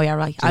 Yeah, no, you're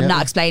right. I'm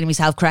not explaining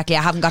myself correctly.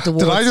 I haven't got the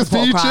words. Did I just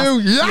beat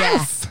you?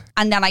 Yes! Yeah.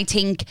 And then I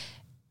think,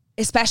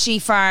 especially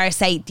for,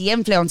 say, the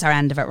influencer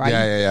end of it, right?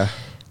 Yeah.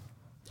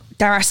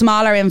 There are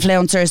smaller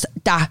influencers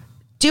that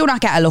do not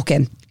get a look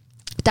in.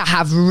 that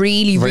have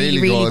really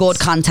good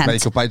content.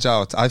 Makeup by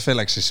Jo. I feel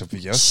like she should be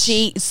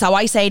used. So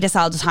I say this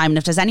all the time, and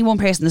if there's any one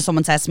person that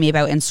someone says to me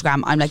about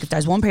Instagram, I'm like, if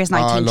there's one person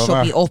I think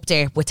should be up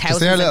there with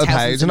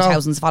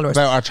thousands of followers.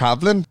 About our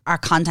travelling. Our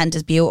content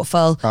is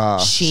beautiful.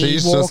 She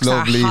works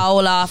her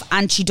whole off,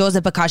 and she does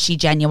it because she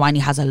genuinely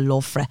has a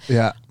love for it.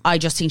 Yeah. I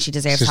just think she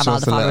deserves to have all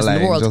the followers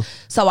in the world.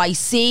 So I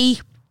see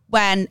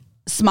when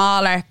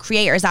smaller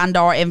creators and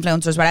or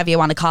influencers, whatever you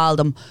want to call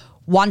them,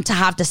 want to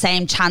have the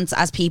same chance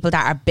as people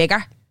that are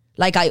bigger.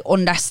 Like, I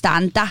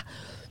understand that,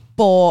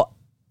 but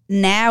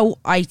now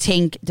I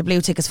think the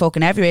blue tick is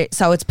fucking everywhere,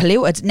 so it's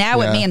polluted.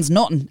 Now it means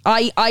nothing.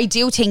 I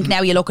do think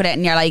now you look at it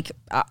and you're like,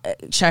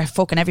 sure,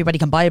 fucking everybody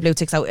can buy a blue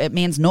tick, so it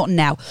means nothing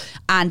now.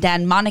 And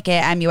then Monica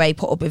MUA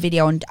put up a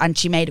video and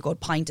she made a good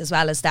point as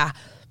well, is that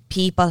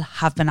people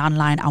have been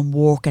online and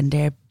working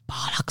their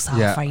bollocks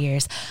off for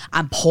years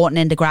and putting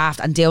in the graft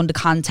and doing the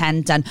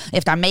content, and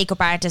if they're makeup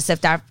artists,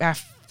 if they're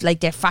like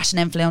they're fashion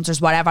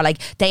influencers, whatever, like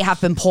they have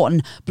been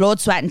putting blood,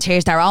 sweat and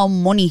tears, their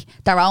own money,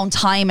 their own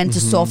time into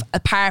stuff,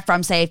 apart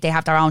from, say, if they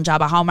have their own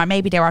job at home, or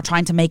maybe they were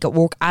trying to make it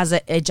work as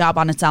a job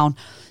on its own,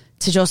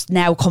 to just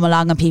now come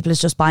along and people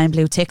is just buying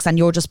blue ticks and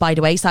you're just by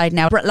the wayside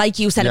now. Like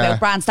you said about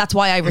brands, that's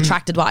why I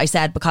retracted what I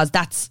said, because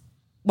that's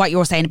what you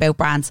were saying about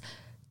brands.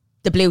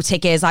 The blue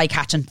tick is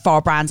eye-catching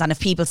for brands, and if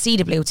people see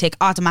the blue tick,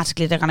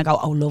 automatically they're going to go,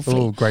 oh, lovely.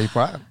 Oh, great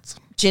brands.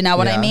 Do you know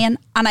what I mean?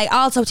 And I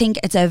also think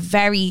it's a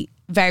very,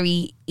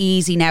 very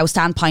easy now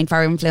standpoint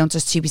for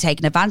influencers to be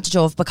taken advantage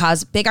of,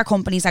 because bigger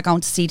companies are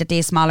going to see that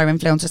these smaller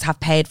influencers have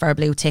paid for a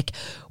blue tick,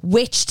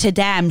 which to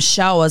them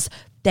shows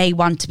they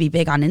want to be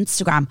big on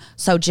Instagram.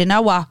 So do you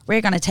know what?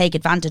 We're going to take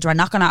advantage. We're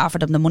not going to offer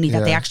them the money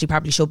that they actually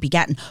probably should be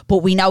getting, but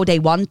we know they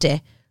want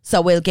it. So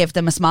we'll give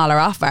them a smaller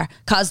offer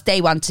because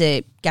they want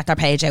to get their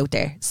page out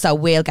there. So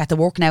we'll get the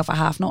work now for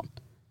half nothing.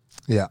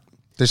 Yeah.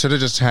 They should have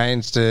just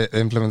changed the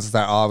influencers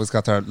that always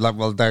got their,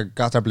 they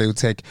got their blue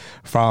tick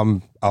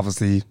from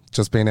obviously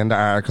just being in the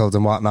articles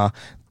and whatnot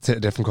to a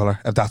different colour,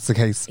 if that's the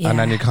case. And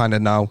then you kind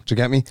of know, do you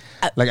get me?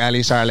 Like Ellie,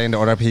 Charlene, the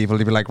other people,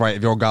 you'd be like, right,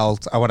 if you're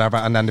gold or whatever,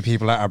 and then the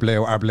people that are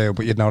blue,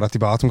 but you'd know that they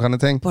bought them, kind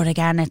of thing. But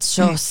again, it's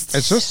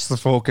just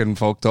fucking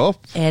fucked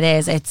up. It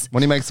is. It's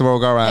money makes the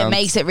world go round. It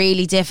makes it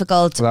really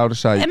difficult. Without a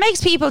shite. It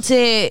makes people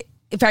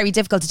very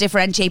difficult to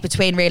differentiate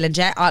between real and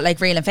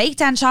real and fake,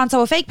 then, Sean.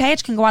 So a fake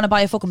page can go on and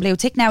buy a fucking blue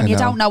tick now, and you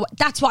don't know.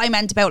 That's what I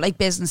meant about like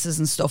businesses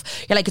and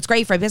stuff. You're like, it's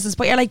great for a business,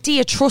 but you're like, do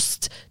you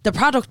trust the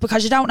product?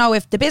 Because you don't know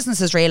if the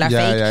business is real or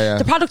fake. Yeah.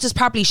 The product is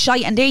probably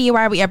shite, and there you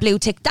are with your blue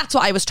tick. That's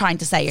what I was trying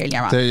to say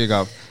earlier on. There you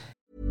go.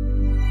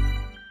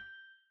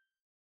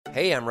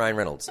 Hey, I'm Ryan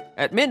Reynolds.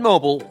 At Mint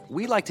Mobile,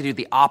 we like to do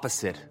the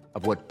opposite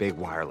of what Big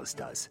Wireless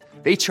does.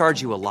 They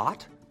charge you a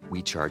lot.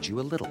 We charge you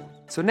a little.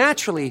 So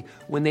naturally,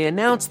 when they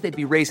announced they'd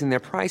be raising their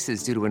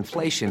prices due to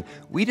inflation,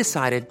 we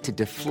decided to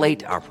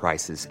deflate our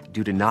prices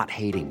due to not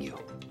hating you.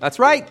 That's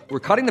right. We're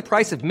cutting the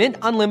price of Mint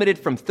Unlimited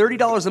from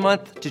 $30 a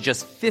month to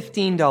just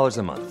 $15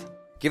 a month.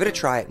 Give it a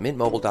try at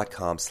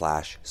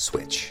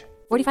mintmobile.com/switch.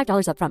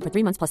 $45 up front for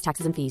 3 months plus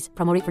taxes and fees.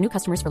 Promo rate for new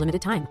customers for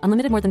limited time.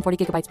 Unlimited more than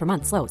 40 gigabytes per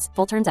month. Slows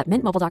full terms at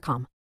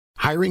mintmobile.com.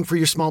 Hiring for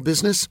your small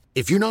business?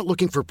 If you're not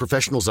looking for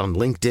professionals on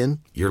LinkedIn,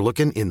 you're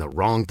looking in the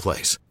wrong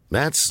place.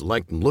 That's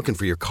like looking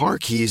for your car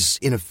keys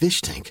in a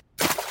fish tank.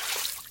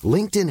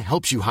 LinkedIn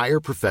helps you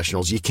hire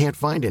professionals you can't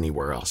find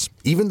anywhere else,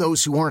 even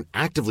those who aren't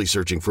actively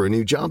searching for a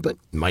new job but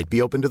might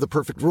be open to the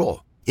perfect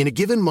role. In a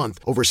given month,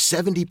 over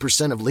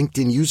 70% of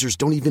LinkedIn users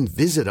don't even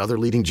visit other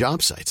leading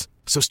job sites.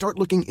 So start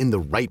looking in the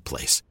right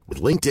place.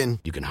 With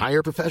LinkedIn, you can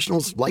hire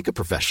professionals like a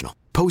professional.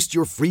 Post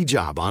your free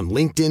job on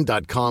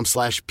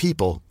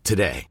linkedin.com/people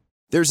today.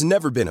 There's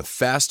never been a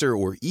faster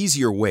or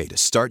easier way to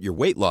start your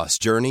weight loss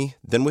journey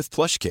than with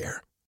PlushCare.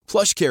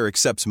 PlushCare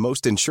accepts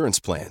most insurance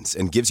plans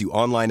and gives you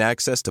online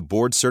access to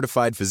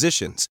board-certified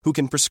physicians who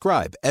can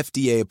prescribe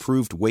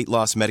FDA-approved weight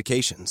loss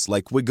medications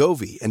like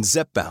Wegovy and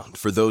Zepbound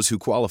for those who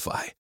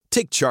qualify.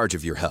 Take charge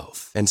of your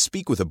health and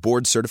speak with a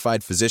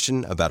board-certified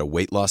physician about a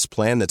weight loss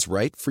plan that's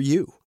right for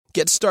you.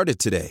 Get started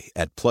today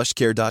at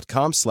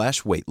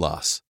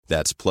plushcare.com/weightloss.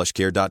 That's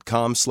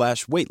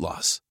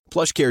plushcare.com/weightloss.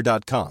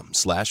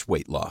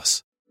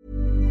 plushcare.com/weightloss.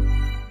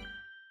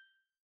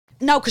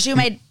 No, because you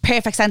made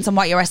perfect sense on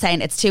what you were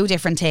saying. It's two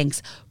different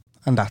things.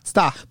 And that's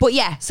that. But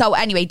yeah, so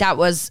anyway, that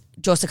was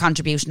just a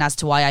contribution as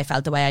to why I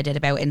felt the way I did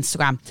about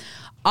Instagram.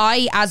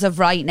 I, as of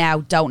right now,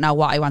 don't know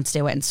what I want to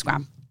do with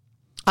Instagram.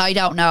 I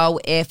don't know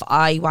if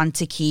I want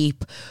to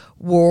keep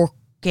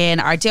working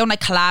or doing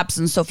like collabs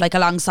and stuff like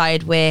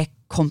alongside with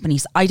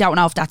companies. I don't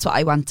know if that's what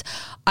I want.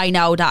 I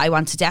know that I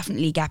want to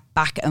definitely get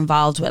back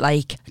involved with,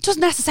 like, it doesn't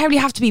necessarily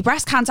have to be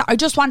breast cancer. I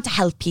just want to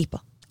help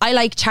people. I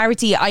like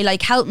charity. I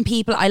like helping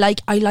people. I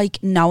like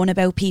knowing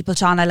about people,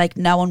 John. I like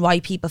knowing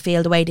why people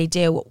feel the way they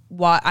do.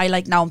 I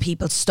like knowing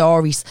people's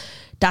stories.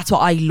 That's what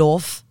I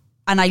love.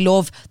 And I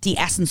love the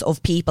essence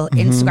of people.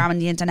 Instagram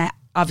and the internet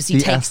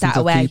obviously takes that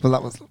away. People,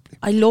 that was lovely.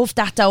 I love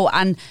that though.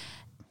 And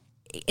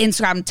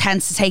Instagram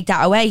tends to take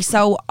that away.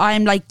 So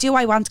I'm like, do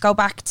I want to go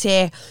back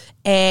to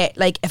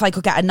like if I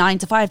could get a 9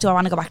 to 5, do I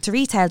want to go back to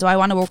retail? Do I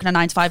want to work in a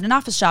 9 to 5 in an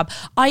office job?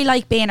 I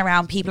like being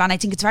around people, and I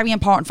think it's very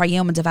important for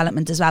human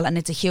development as well, and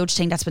it's a huge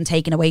thing that's been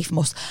taken away from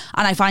us.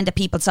 And I find that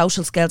people's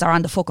social skills are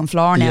on the fucking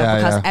floor now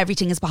because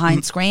everything is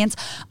behind screens.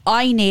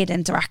 I need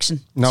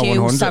interaction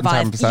to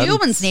survive.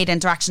 Humans need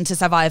interaction to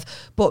survive,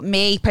 but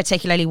me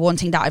particularly, one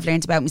thing that I've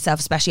learned about myself,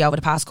 especially over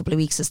the past couple of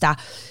weeks, is that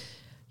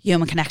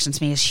human connection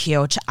to me is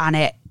huge,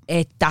 and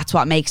that's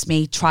what makes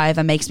me thrive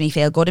and makes me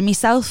feel good in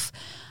myself.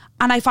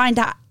 And I find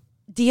that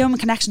the human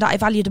connection that I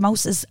value the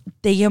most is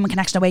the human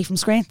connection away from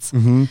screens.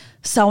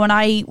 So when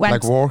I went,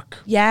 like work,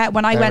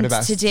 when I went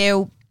to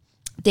do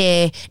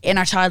the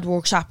inner child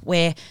workshop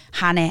with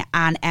Hannah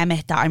and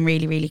Emmett, that I'm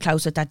really, really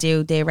close with, that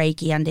do the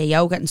Reiki and the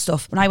yoga and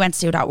stuff, when I went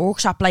to do that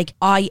workshop, like,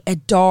 I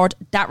adored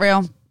that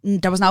room.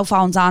 There was no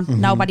phones on,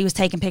 nobody was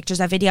taking pictures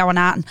or video and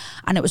that,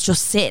 and it was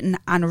just sitting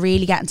and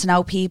really getting to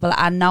know people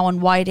and knowing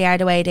why they are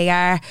the way they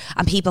are,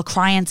 and people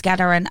crying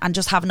together and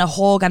just having a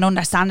hug and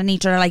understanding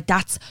each other. Like,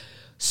 that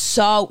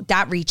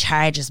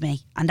recharges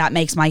me, and that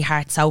makes my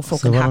heart so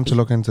fucking happy. So why don't you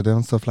look into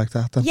doing stuff like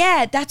that then?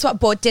 Yeah,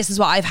 but this is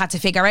what I've had to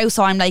figure out.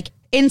 So I'm like,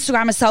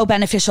 Instagram is so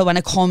beneficial when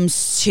it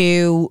comes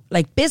to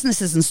like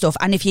businesses and stuff,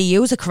 and if you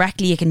use it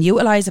correctly, you can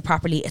utilise it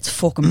properly, it's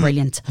fucking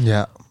brilliant.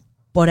 Yeah.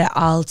 But it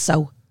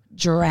also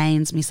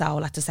drains me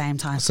soul at the same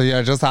time. So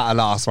you're just at a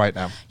loss right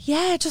now?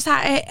 Yeah, just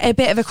at a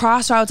bit of a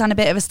crossroads and a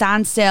bit of a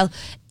standstill.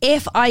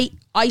 If I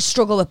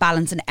struggle with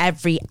balance in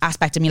every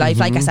aspect of my life,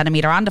 like I said, I'm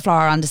either on the floor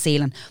or on the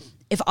ceiling.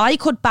 If I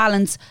could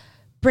balance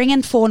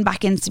bringing fun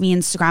back into my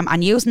Instagram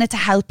and using it to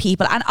help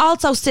people, and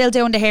also still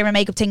doing the hair and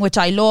makeup thing, which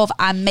I love,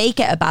 and make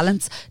it a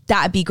balance,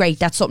 that'd be great.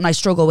 That's something I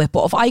struggle with,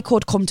 but if I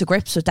could come to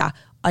grips with that,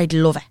 I'd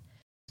love it.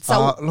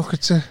 So look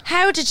at you.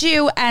 How did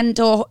you end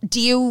up?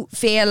 Do you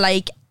feel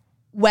like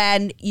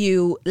when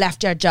you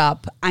left your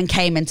job and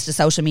came into the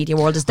social media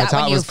world, is that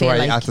when you feel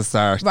like... I thought it was great at the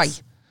start.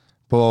 Right.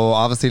 But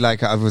obviously,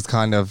 like, I was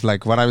kind of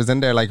like, when I was in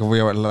there, like,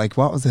 we were like,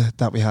 what was it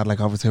that we had,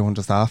 like, over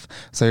 200 staff?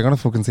 So you're going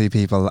to fucking see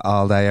people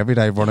all day, every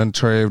day, running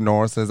through,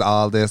 nurses,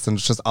 all this, and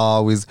it's just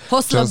always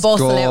hustle and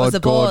bustle. It was a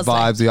buzz, good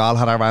vibes. We all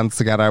had our rants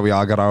together, we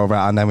all got over it,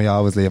 and then we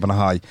always leave on a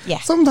high. Yeah.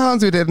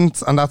 Sometimes we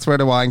didn't, and that's where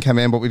the wine came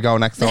in, but we'd go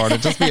next door and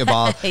it'd just be a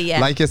ball. Yeah.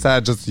 Like you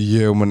said, just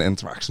human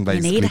interaction,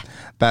 basically.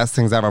 Best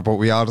things ever, but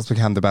we all just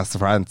became the best of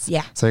friends.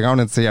 Yeah. So you're going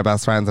in to see your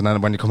best friends, and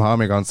then when you come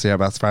home, you're going to see your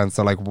best friends.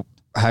 So, like,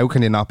 how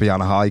can you not be on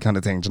a high kind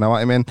of thing? Do you know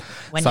what I mean?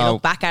 When you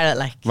look back at it,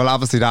 like... Well,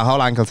 obviously that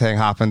whole ankle thing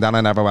happened, then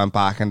I never went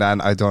back, and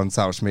then I done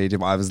social media,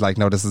 but I was like,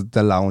 no, this is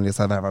the loneliest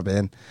I've ever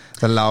been.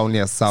 The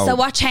loneliest. So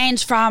what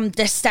changed from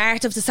the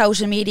start of the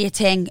social media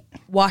thing?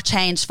 What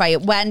changed for you?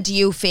 When do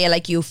you feel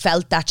like you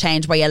felt that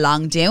change? Were you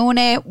long doing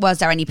it? Was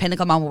there any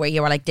pinnacle moment where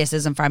you were like, this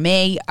isn't for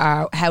me?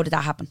 Or how did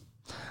that happen?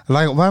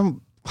 Like,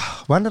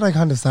 when did I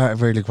kind of start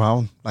really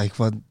growing? Like,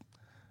 when...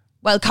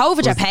 Well,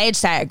 COVID, your page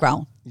started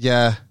growing.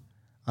 Yeah.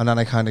 And then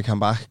I kind of came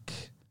back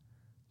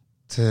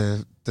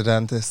to the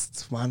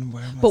dentist.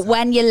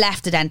 When you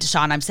left the dentist,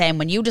 Sean, I'm saying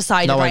when you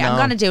decided, right, I'm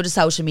going to do the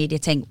social media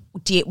thing,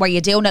 were you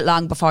doing it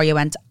long before you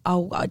went,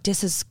 oh,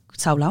 this is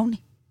so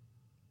lonely?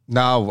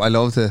 No, I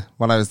loved it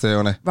when I was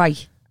doing it.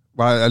 Right.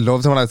 Well, I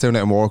loved it when I was doing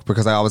it in work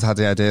because I always had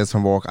the ideas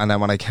from work, and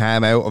then when I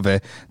came out of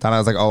it, then I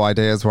was like, oh,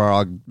 ideas were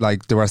all,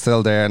 like, they were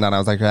still there, and then I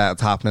was like, yeah,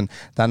 it's happening.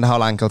 Then the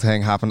whole ankle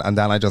thing happened, and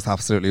then I just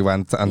absolutely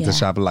went and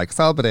disheveled like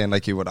Selbadine,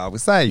 like you would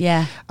always say.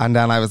 Yeah. And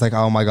then I was like,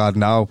 oh my God,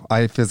 no,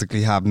 I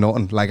physically have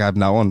nothing. Like, I've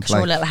no one.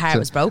 Your little heart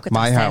was broken.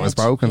 My heart was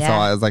broken, so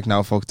I was like,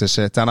 no, fuck this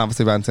shit. Then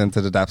obviously went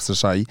into the depths of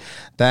shy.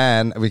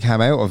 Then we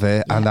came out of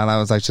it, and then I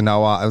was like, you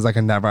know what? I was like,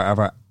 I never,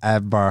 ever,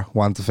 ever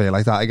want to feel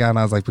like that again.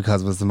 I was like,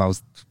 because it was the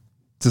most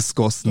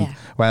disgusting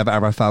way I've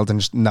ever felt,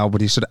 and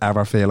nobody should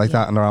ever feel like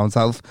that in their own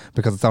self,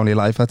 because it's only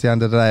life at the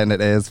end of the day, and it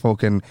is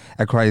fucking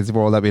a crazy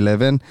world that we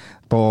live in.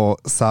 But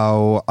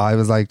so I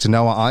was like, do you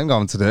know what I'm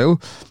going to do?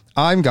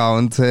 I'm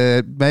going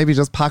to maybe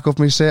just pack up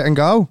my shit and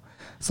go.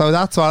 So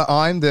that's what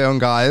I'm doing,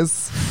 guys.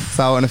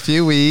 So in a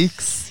few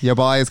weeks, your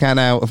boy is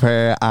getting out of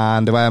here,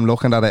 and the way I'm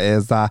looking at it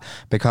is that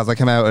because I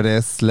came out of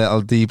this little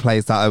D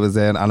place that I was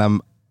in, and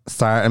I'm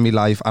starting my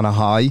life on a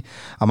high,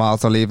 I'm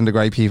also leaving the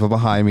great people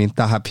behind me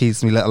that have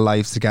pieced me little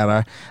lives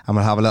together. I'm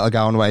going to have a little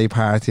going away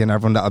party, and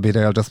everyone that'll be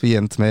there will just be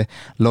intimate.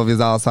 Love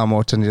you all so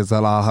much, and you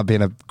all have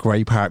been a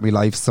great part of my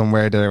life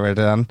somewhere there or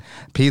then.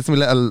 Piece me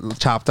little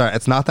chapter.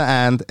 It's not the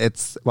end.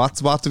 It's what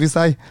do we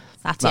say?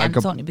 That's the end.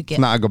 It's only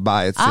beginning. It's not a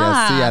goodbye. It's see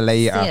you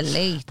later. See you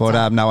later.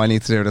 But no, I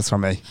need to do this for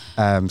me.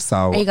 So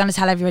are you going to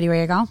tell everybody where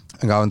you're going?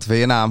 I'm going to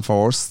Vietnam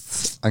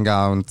first. I'm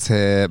going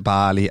to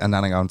Bali, and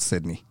then I'm going to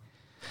Sydney.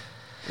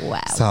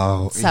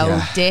 Wow.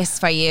 So this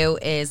for you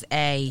is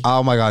a...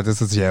 Oh my God,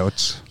 this is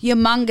huge.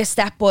 Humongous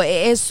step, but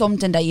it is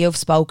something that you've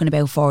spoken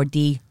about for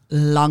the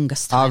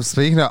longest time. I'm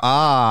speaking of...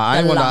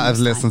 anyone that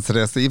has listened to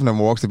this, even in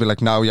work, to be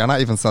like, no, you're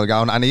not even still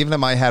going. And even in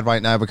my head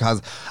right now,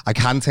 because I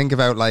can't think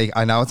about, like,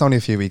 I know it's only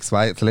a few weeks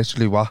away. It's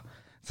literally what?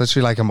 It's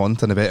literally like a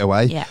month and a bit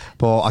away. Yeah.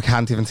 But I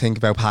can't even think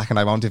about packing.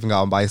 I won't even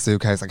go and buy a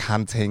suitcase. I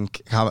can't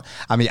think. And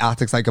my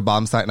attic's like a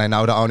bomb site, and I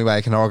know the only way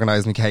I can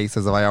organise my case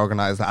is if I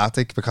organise the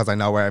attic because I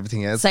know where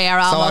everything is. So you're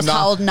almost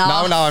holding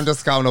off. No, I'm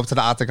just going up to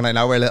the attic and I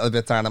know where little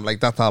bits are, and I'm like,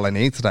 that's all I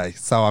need today.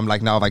 So I'm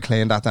like, no, if I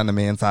clean that, then it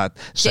means that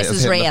shit This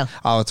is real.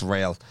 It's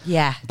real.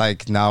 Yeah.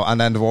 Like, no.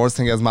 And then the worst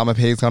thing is Mama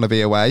P's going to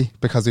be away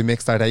because we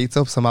mixed our dates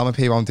up. So Mama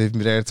P won't even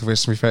be there to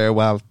wish me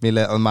farewell. Me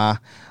little ma.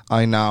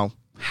 I know.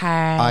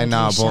 I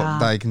know, but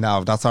like,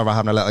 no, that's why we're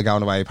having a little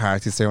going away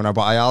party sooner.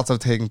 But I also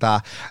think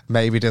that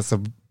maybe this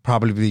would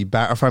probably be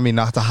better for me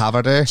not to have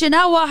her there. Do you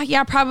know what?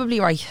 You're probably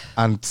right.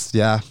 And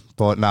yeah,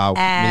 but no,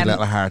 me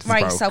little heart is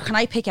right, broke. so can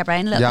I pick your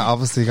brain a little? Yeah,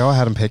 obviously, go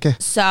ahead and pick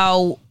it.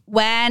 So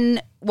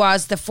when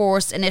was the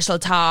first initial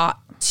thought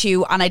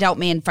to, and I don't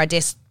mean for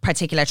this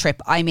particular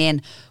trip, I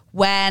mean,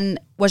 when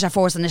was your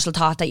first initial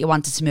thought that you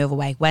wanted to move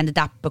away? When did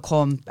that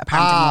become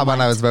apparent in your mind?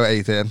 When I was about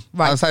 18.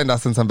 Right. I'm saying that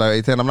since I'm about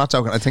 18. I'm not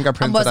joking. I think I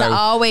printed And was it out.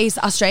 always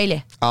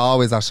Australia?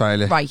 Always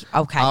Australia. Right,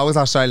 okay. Always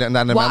Australia, and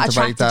then it What meant to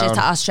break attracted down.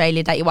 you to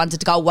Australia that you wanted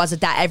to go? Was it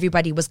that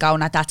everybody was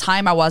going at that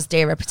time, or was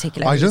there a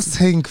particular I reason? just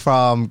think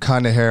from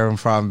kind of hearing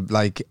from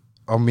like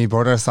on my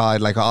brother's side,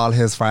 like all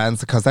his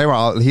friends, because they were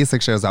all, he's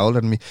 6 years older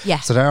than me. Yeah.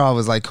 So they're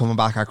always like coming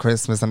back at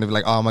Christmas and they'd be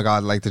like, oh my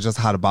God, like they just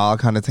had a ball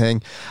kind of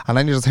thing. And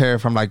then you just hear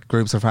from like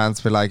groups of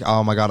friends be like,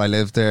 oh my God, I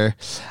lived there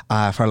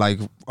for like,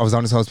 I was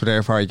only supposed to be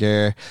there for a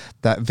year.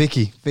 That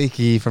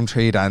Vicky from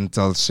Tree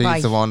Dental, she's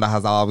Right. the one that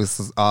has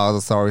always all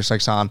the stories. She's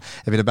like, Sean,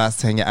 it'd be the best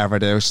thing you ever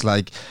do. She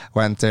like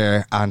went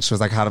there and she was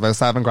like, had about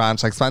 $7,000.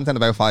 She like spent in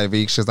about 5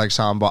 weeks. She's like,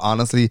 Sean, but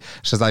honestly,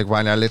 she's like,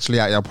 when you're literally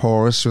at your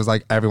poorest, she was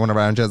like, everyone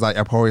around you is at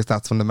your poorest.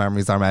 That's when the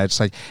memories are made. She's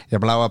like, you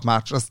blow up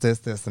mattress,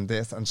 this and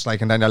this, and she's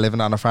like, and then you're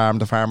living on a farm.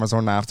 The farmers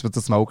running after with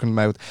the smoke in the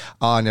mouth.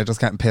 Oh, and you're just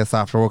getting pissed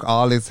after work.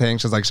 All these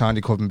things. She's like, Sean,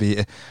 you couldn't beat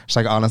it. She's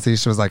like, honestly,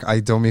 she was like, I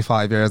done me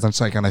 5 years, and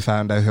she's like, and I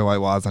found out who I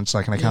was, and she's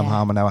like, and I came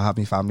home and now I have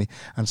my family,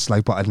 and she's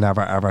like, but I'd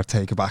never ever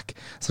take it back.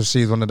 So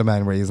she's one of the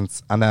main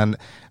reasons. And then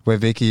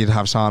with Vicky, you'd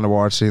have Sean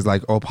Award. She's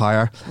like up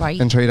higher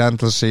in Tree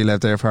Dental. She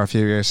lived there for a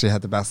few years. She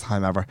had the best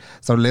time ever.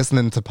 So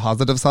listening to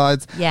positive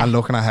sides and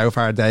looking at how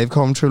far they've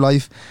come through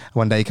life,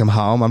 when they come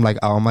home, I'm like,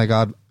 oh my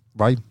God,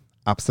 right,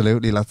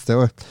 absolutely, let's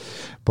do it.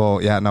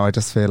 But yeah, no, I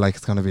just feel like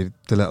it's going to be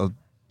the little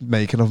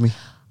making of me.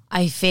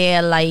 I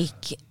feel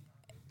like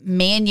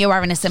me and you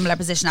are in a similar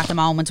position at the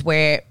moment,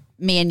 where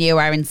me and you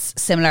are in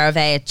similar of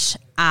age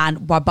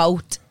and we're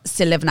both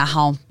still living at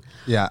home.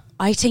 Yeah.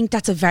 I think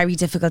that's a very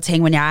difficult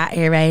thing when you're at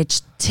your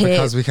age to...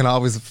 Because we can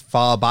always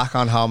fall back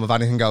on home if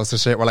anything goes to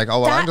shit. We're like,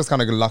 oh, well, I'm just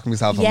going to lock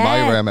myself in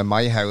my room in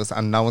my house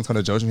and no one's going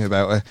to judge me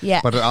about it.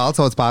 Yeah. But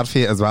also it's bad for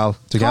you as well.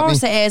 Do you get me? Of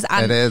course it is.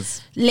 And it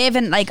is.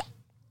 Living, like,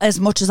 as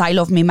much as I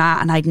love me ma,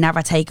 and I'd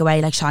never take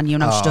away, like, Sean, you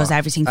know, she does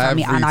everything for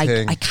me and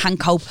I can't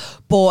cope.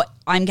 But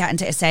I'm getting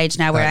to a stage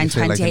now where I'm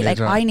 28, like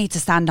I need to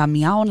stand on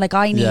my own. Like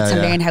I need to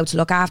learn how to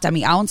look after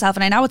my own self.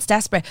 And I know it's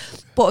desperate,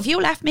 but if you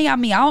left me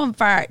on my own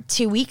for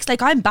 2 weeks,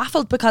 like I'm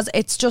baffled because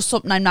it's just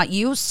something I'm not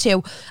used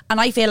to. And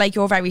I feel like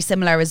you're very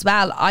similar as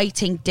well. I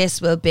think this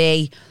will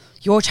be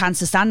your chance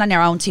to stand on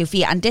your own 2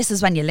 feet. And this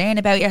is when you learn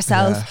about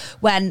yourself,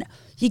 when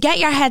you get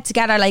your head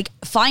together, like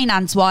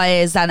finance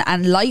wise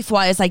and life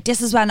wise. Like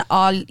this is when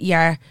all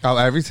your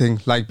everything,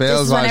 like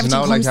bills wise, you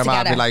know, like your mom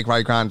be together. like,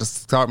 right, grand,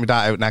 just start me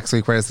that out next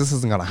week. Whereas this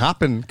isn't going to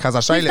happen because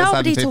Australia is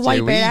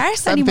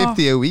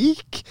 $7.50 a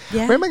week.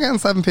 Yeah. Where am I getting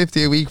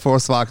 $7.50 a week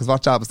first of all? Because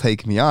what job is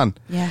taking me on?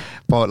 Yeah.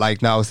 But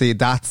like, no, see,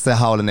 that's the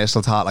whole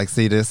initial thought. Like,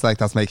 see this, like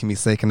that's making me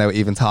sick, and now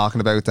even talking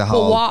about the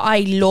whole. But what I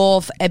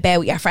love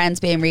about your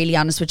friends being really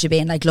honest with you,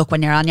 being like, look,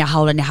 when you're on your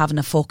hole and you're having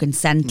a fucking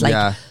cent,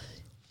 like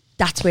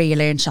that's where you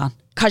learn, Sean.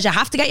 Because you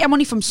have to get your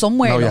money from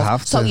somewhere. No, you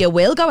have to. So you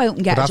will go out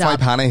and get a job. That's why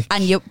I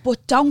panic.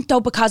 But don't though,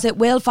 because it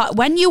will.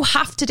 When you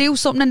have to do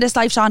something in this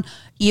life, Sean,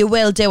 you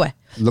will do it.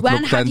 Look,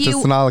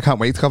 dentists and all, I can't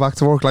wait to go back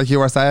to work, like you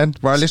were saying.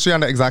 We're literally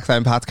on the exact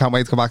same path. Can't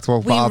wait to go back to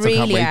work, but also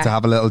can't wait to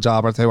have a little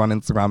job or two on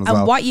Instagram as well.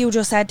 And what you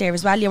just said there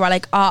as well, you were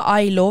like, oh,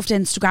 I loved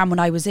Instagram when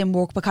I was in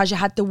work because you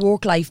had the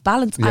work-life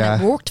balance and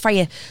it worked for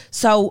you.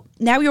 So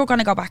now you're going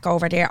to go back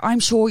over there.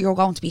 I'm sure you're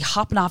going to be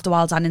hopping off the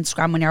walls on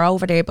Instagram when you're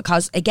over there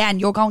because, again,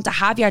 you're going to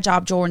have your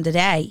job during the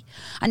day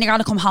and you're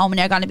going to come home and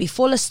you're going to be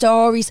full of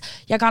stories.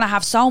 You're going to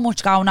have so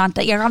much going on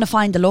that you're going to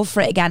find the love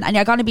for it again, and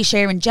you're going to be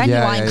sharing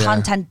genuine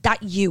content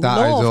that you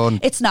love.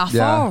 It's not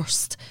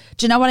forced.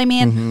 Do you know what I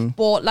mean? Mm-hmm.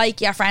 But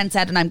like your friend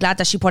said, and I'm glad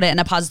that she put it in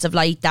a positive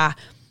light, that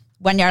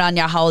when you're on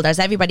your hole, there's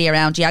everybody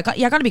around you.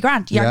 You're going to be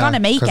grand. You're going to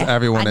make it.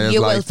 Everyone and is you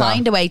like will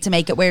find a way to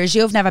make it, whereas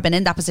you've never been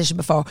in that position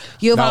before.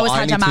 You've always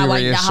had your man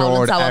waiting in the hole,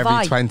 and so have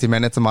I. Every 20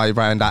 minutes of my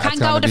brain that Can't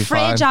go to the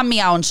fridge on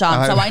me own,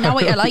 Sean, so I know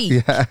what you're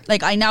like.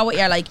 Like, I know what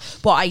you're like.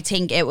 But I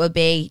think it will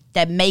be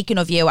the making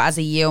of you as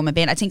a human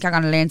being. I think you're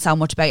going to learn so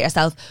much about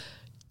yourself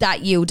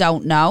that you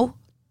don't know.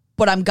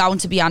 But I'm going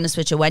to be honest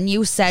with you. When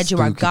you said you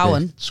were Spooky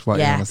going, bitch, what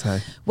you gonna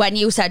say? When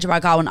you said you were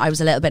going, I was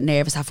a little bit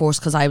nervous at first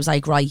because I was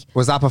like, right.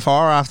 Was that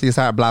before or after you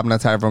started blabbing it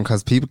to everyone?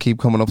 Because people keep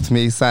coming up to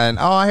me saying,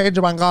 "Oh, I heard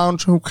you were going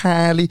through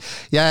Carly."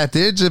 Yeah,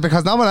 did you?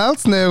 Because no one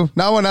else knew.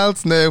 No one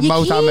else knew.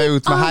 Mouth on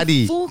mouth,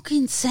 Mahadi.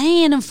 Fucking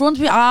saying in front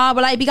of me,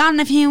 well, I'll be gone in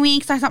a few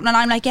weeks or something. And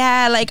I'm like,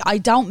 yeah, like I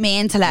don't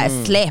mean to let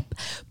it slip.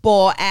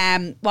 But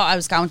what I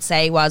was going to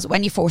say was,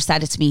 when you first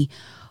said it to me,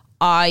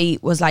 I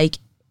was like,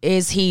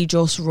 is he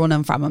just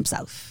running from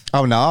himself?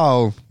 Oh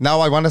no,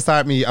 I want to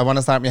start me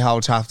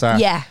whole chapter.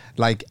 Yeah,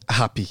 like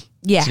happy.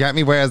 Yeah, do you get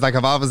me? Whereas like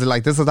I've obviously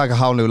like this is like a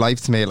whole new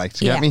life to me. Like,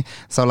 do you get me?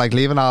 So like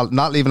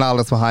not leaving all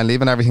this behind,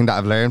 leaving everything that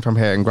I've learned from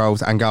here and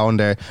growth and going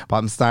there. But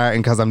I'm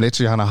starting because I'm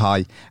literally on a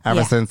high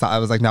ever since that. I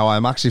was like, no,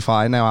 I'm actually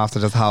fine now after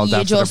this whole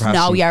depth of depression. You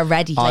just know you're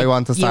ready. I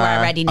want to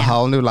start a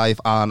whole new life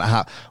on.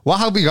 What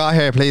have we got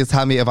here? Please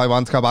tell me if I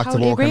want to go back to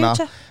work or not.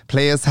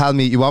 Please tell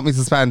me you want me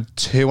to spend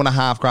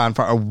 $2,500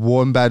 for a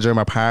 1-bedroom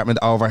apartment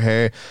over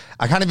here.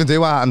 I can't even do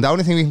that. And the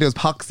only thing we can do is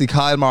Poxy,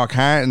 Kyle, Mark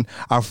Harton,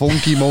 or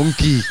Funky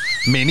Monkey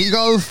mini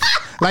golf.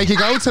 Like, you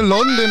go to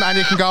London and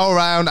you can go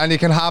around and you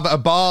can have a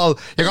ball.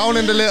 You're going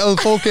in the little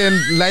fucking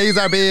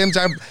laser beams.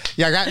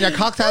 You're getting your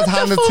cocktails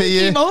handed to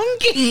you.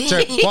 Monkey.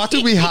 What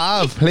do we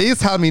have? Please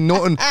tell me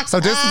nothing. So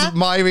this is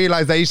my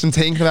realisation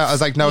thinking about it. I was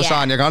like, no,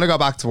 Sean, you're going to go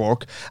back to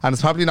work. And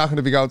it's probably not going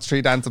to be going to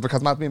Street Dental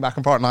because Matt's been back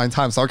and forth 9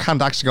 times. So I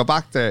can't actually go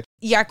back there.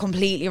 You're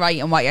completely right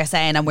in what you're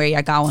saying and where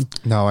you're going.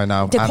 No, I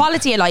know. The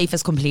quality of life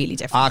is completely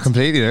different.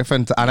 Completely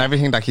different. And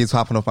everything that keeps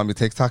popping up on my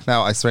TikTok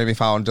now, I swear my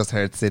phone just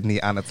heard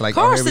Sydney and it's like,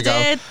 oh, here we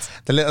go.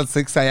 The little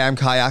 6 a.m.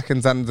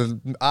 kayakings and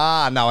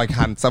no, I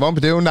can't. So I won't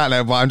be doing that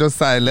now, but I'm just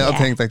saying little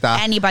things like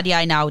that. Anybody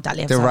I know that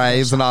lives the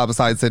raves and all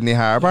beside Sydney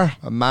Harbour.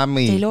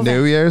 Mammy,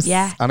 New Year's.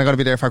 Yeah. And I'm going to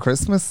be there for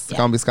Christmas. It's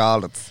going to be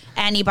scalded.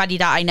 Anybody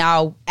that I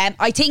know.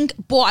 I think,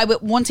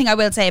 but one thing I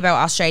will say about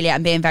Australia,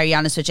 and being very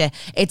honest with you,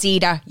 it's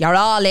either you're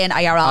all in or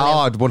you're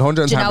all out.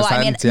 110%. Do you know what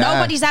I mean? Yeah.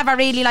 Nobody's ever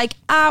really like,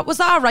 was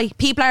that alright?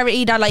 People are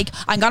either like,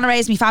 I'm going to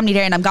raise my family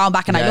there and I'm going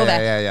back and I love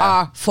it.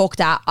 Or fuck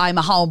that, I'm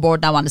a home board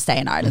and I want to stay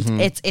in Ireland.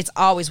 It's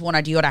always one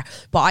or the other.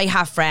 But I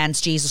have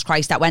friends, Jesus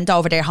Christ, that went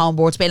over their home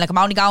boards being like, I'm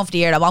only going for the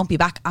year, I won't be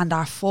back. And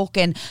they're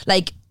fucking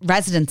like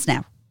residents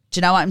now. Do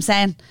you know what I'm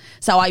saying?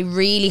 So I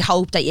really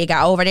hope that you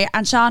get over there.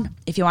 And Sean,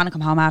 if you want to come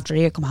home after a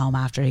year, come home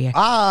after a year.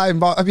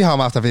 I'll be home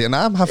after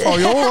Vietnam. Have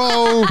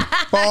 €4.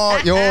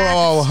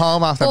 €4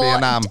 home after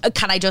Vietnam.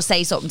 Can I just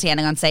say something to you? And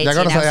I'm going to say You're it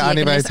to you now. Say it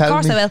anyway, of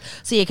course I will.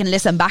 So you can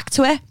listen back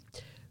to it.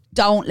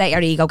 Don't let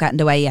your ego get in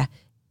the way of you.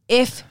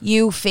 If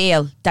you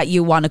feel that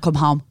you want to come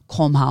home,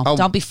 come home.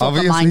 Don't be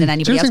fucking minding anybody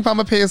else. Do you think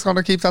Mama P is going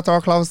to keep that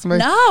door closed to me?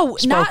 No,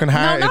 not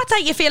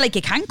that you feel like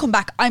you can come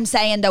back. I'm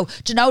saying though,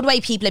 do you know the way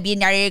people are being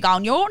in your ear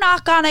going, you're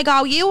not going to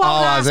go, you won't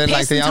last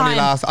pissing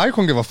time. I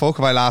couldn't give a fuck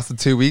if I lasted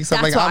 2 weeks.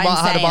 I'm like, I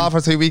had a ball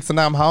for 2 weeks and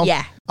now I'm home.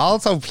 Yeah.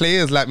 Also,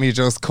 please let me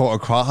just cut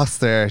across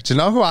there. Do you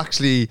know who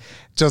actually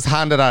just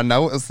handed our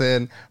notice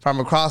in from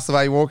across the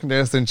way, working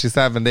there since she's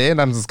 17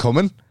 and is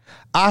coming?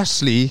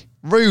 Ashley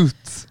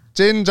Ruth.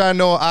 Ginger,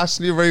 no,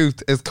 Ashley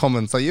Ruth is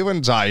coming, so you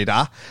enjoy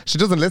that. She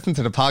doesn't listen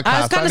to the podcast anyway.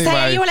 I was going to say,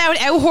 are you allowed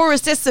out her?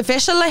 Is this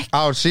official? Like?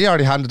 Oh, she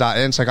already handed that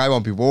in. She's like, I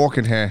won't be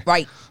walking here.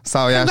 Right.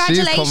 So yeah,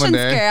 she's coming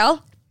there.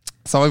 Girl.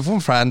 So I've one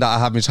friend that I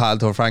have my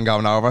childhood friend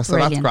going over, so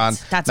Brilliant.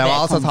 that's grand. Now I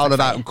also told her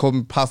that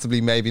could possibly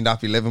maybe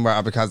not be living with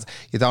her because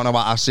you don't know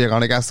what Ashley you're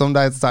going to get some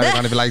days. So you're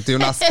going to be like, do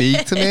not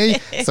speak to me.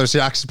 So she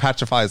actually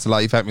petrifies the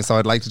life at me. So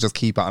I'd like to just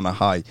keep it on a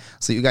high.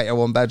 So you get your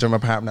 1-bedroom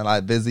apartment and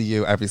I visit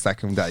you every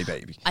second day,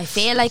 baby. I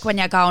feel like when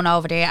you're going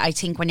over there, I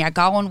think when you're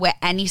going with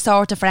any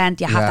sort of friend,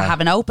 you have to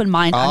have an open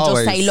mind and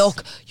just say,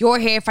 look, you're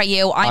here for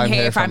you, I'm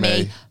here for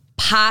me.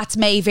 Paths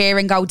may veer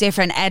and go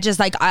different edges.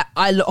 Like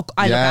I look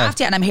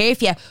after you and I'm here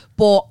for you,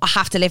 but I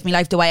have to live my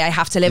life the way I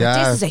have to live it.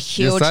 This is a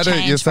huge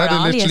change. You said it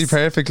literally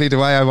perfectly the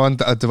way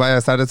I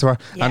said it to her.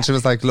 Yeah. And she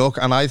was like, look,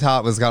 and I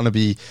thought it was going to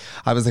be,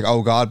 I was like,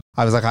 oh God.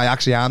 I was like, I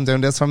actually am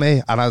doing this for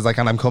me. And I was like,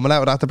 and I'm coming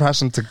out of that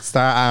depression to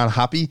start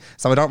happy.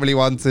 So I don't really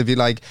want to be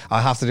like,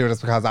 I have to do this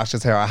because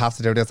Ashley's here. I have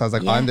to do this. I was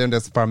like, I'm doing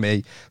this for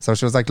me. So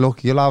she was like,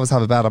 look, you'll always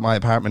have a bed at my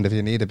apartment if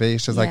you need to be.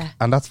 She was like,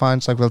 and that's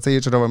fine. She's like, we'll see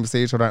each other when we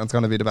see each other and it's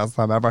going to be the best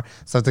time ever.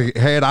 So to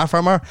hear that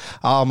from her,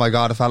 oh my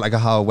God, it felt like a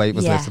whole weight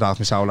was lifted off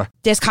my shoulder.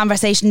 This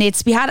conversation needs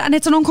to be had, and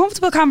it's an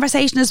uncomfortable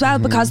conversation as well,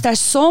 because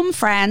there's some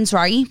friends,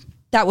 right,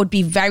 that would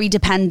be very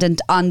dependent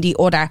on the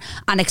other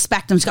and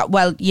expect them to go,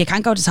 well, you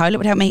can't go to the toilet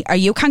without me, or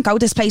you can't go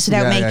this place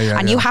without me,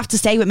 and you have to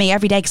stay with me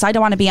every day because I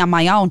don't want to be on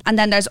my own. And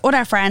then there's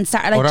other friends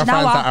that are like,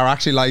 that are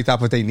actually like that,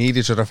 but they need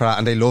each other for that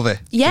and they love it.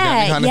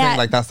 Kind of thing,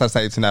 like that's their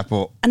safety net.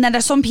 But and then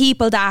there's some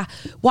people that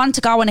want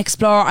to go and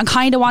explore and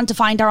kind of want to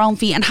find their own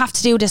feet and have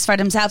to do this for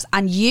themselves,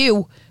 and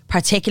you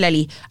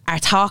particularly are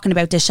talking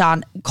about this,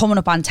 Sean, coming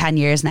up on 10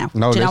 years now.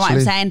 No, do you know what I'm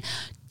saying?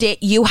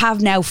 you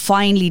have now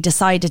finally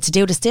decided to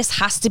do this. This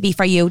has to be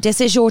for you.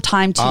 This is your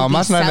time to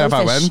be selfish. I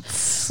never went.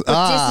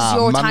 But this is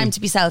your time to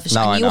be selfish.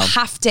 No, and you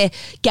have to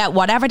get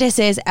whatever this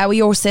is out of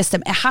your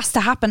system. It has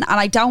to happen. And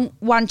I don't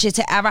want you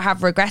to ever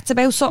have regrets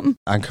about something.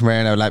 And come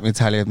here now, let me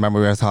tell you, remember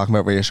we were talking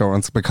about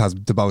reassurance, because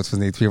the both of us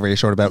need to be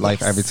reassured about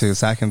life every 2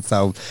 seconds.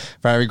 So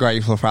very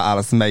grateful for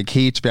Alison May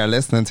Keach to be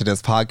listening to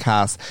this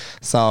podcast.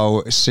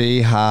 So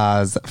she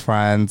has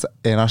friends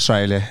in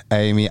Australia,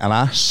 Amy and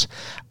Ash,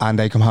 and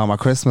they come home at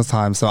Christmas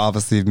time. So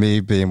obviously me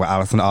being with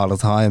Alison all the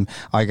time,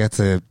 I get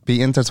to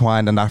be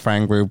intertwined in that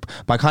friend group.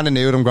 But I kind of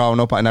knew them growing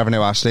up, but I never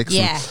knew Ash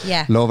Dixon.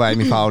 Yeah. Love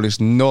Amy Foley, she's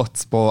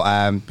nuts.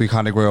 But we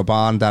kind of grew a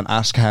bond. Then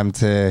Ash came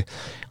to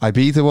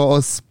Ibiza with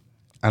us.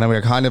 And then we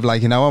were kind of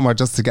like, you know, when we're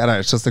just together,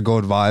 it's just a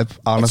good vibe.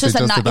 Honestly, it's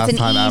just the best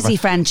time ever. It's an easy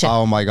friendship.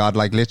 Oh my God,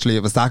 like literally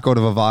it was that good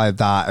of a vibe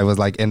that it was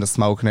like in the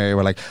smoking area,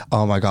 we're like,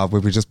 oh my God,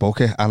 would we just book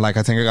it? And like,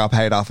 I think I got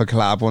paid off a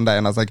collab one day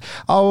and I was like,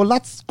 oh,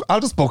 I'll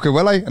just book it,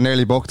 will I? I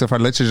nearly booked it for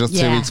literally just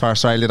 2 weeks for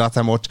Australia. That's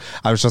how much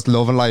I was just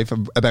loving life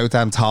about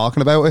them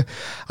talking about it.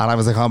 And I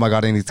was like, oh my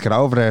God, I need to get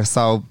over there.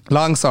 So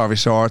long story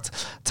short,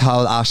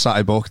 told Ash that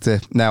I booked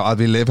it. Now I'll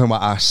be living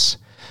with Ash.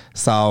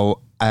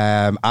 So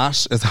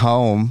Ash is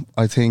home,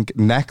 I think,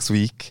 next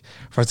week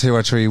for 2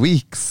 or 3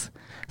 weeks.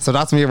 So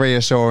that's me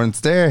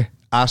reassurance there.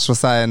 Ash was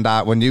saying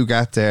that when you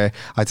get there,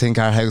 I think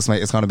our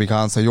housemate is going to be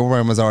gone. So your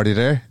room is already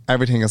there.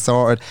 Everything is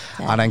sorted.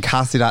 Yeah. And then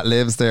Cassie that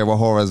lives there with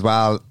her as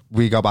well,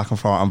 we go back and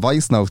forth on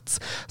voice notes.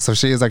 So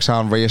she is like,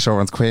 Sean,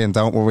 reassurance queen,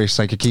 don't worry. She's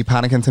like, you keep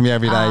panicking to me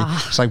every day.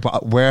 She's like,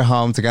 but we're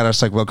home together.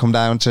 She's like, we'll come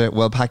down to it,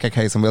 we'll pack a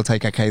case and we'll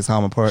take a case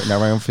home and put it in the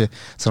room for you.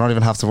 So don't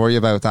even have to worry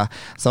about that.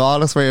 So all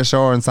this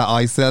reassurance that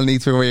I still need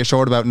to be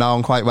reassured about,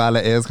 knowing quite well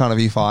it is going to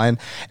be fine.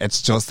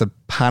 It's just the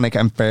panic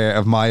and fear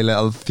of my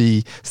little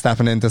fee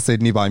stepping into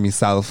Sydney by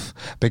myself,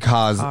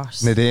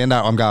 because Nadine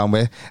that I'm going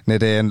with,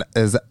 Nadine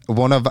is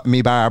one of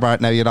me Barbara.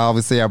 Now you'd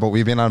always see her, but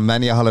we've been on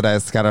many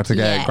holidays together to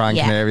get Gran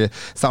Canaria.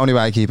 So the only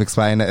way I keep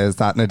explaining it is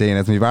that Nadine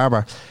is me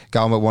Barbara,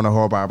 going with one of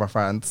her Barbara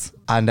friends.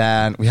 And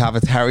then we have a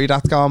Terry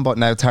that's gone, but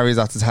now Terry's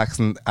at the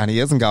Texan and he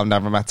isn't gone.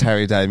 Never met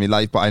Terry day in my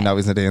life, but I know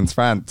he's Nadine's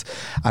friend.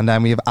 And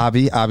then we have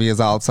Abby. Abby is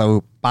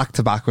also back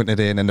to back with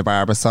Nadine in the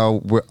barber.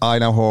 So I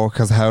know her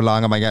because how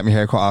long am I getting my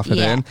hair cut off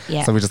Nadine?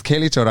 So we just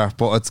kill each other,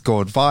 but it's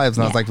good vibes.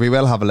 And I was like, we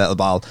will have a little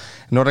ball.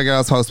 Another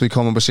girl's supposed to be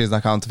coming, but she's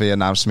not going to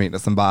Vietnam. She's meeting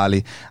us in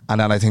Bali.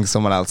 And then I think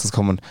someone else is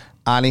coming.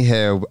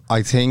 Anyhow,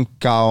 I think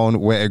going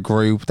with a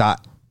group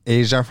that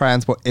is your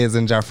friends but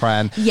isn't your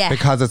friend,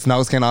 because it's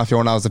no skin off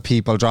your nose if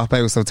people drop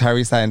out. So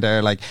Terry's saying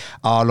there like,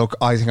 oh look,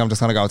 I think I'm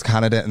just going to go to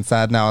Canada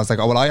instead now. I was like,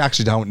 oh well, I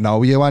actually don't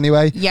know you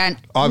anyway.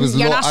 I was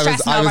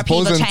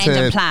buzzing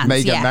to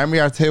make a memory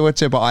or two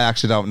with you, but I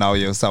actually don't know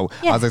you. So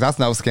I was like, that's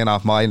no skin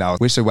off my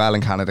nose. Wish you well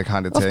in Canada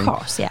kind of thing. Of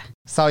course, yeah.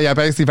 So yeah,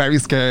 basically very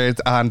scared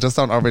and just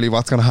don't know really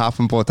what's going to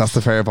happen, but that's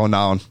the fear of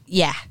unknown.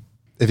 Yeah.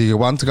 If you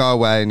want to go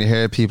away and you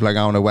hear people are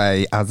going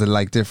away as a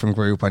like different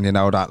group and you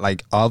know that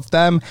like of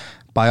them,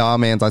 by all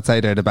means, I'd say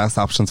they're the best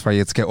options for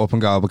you to get up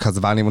and go, because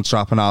if anyone's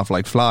dropping off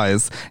like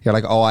flies, you're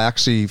like, oh, I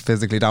actually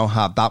physically don't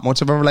have that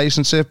much of a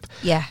relationship.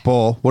 Yeah.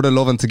 But would have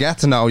loving to get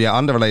to know you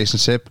on the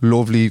relationship,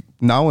 lovely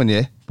knowing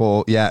you.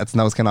 But yeah, it's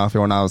no skin off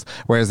your nose.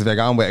 Whereas if you're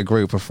going with a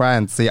group of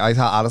friends, see, I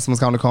thought Alison was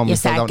going to come. You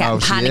start getting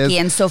panicky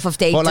and stuff if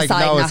they decide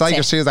not to. It's like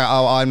if she was like,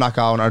 oh, I'm not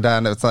going, or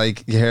then it's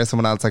like you hear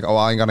someone else like, oh,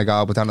 I'm going to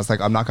go, but then it's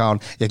like, I'm not going.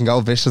 You can go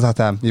vicious at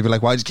them. You'd be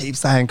like, why'd you keep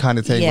saying kind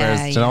of thing?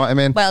 Whereas, do you know what I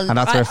mean? Well, and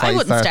that's where I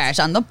wouldn't start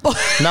on them.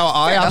 No,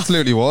 I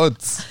absolutely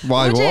would.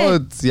 Why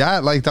would? Yeah,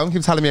 like don't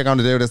keep telling me you're going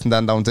to do this and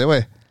then don't do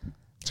it.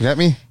 Do you get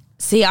me?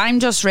 See, I'm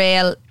just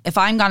real. If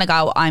I'm going to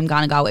go, I'm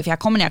going to go. If you're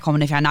coming, you're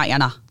coming. If you're not, you're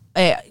not.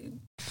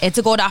 It's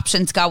a good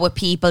option to go with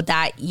people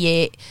that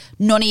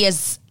none of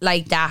yous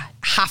like that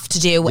have to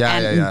do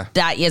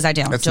that yous are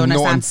doing. Do you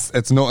understand?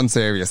 It's nothing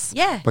serious.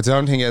 Yeah. But the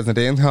only thing is,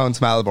 Nadine's going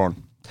to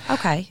Melbourne.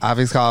 Okay.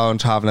 Abby's going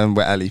travelling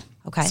with Ellie.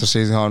 Okay. So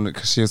she's going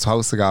because she was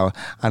supposed to go,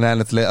 and then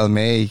it's little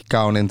me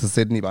going into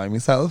Sydney by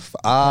myself.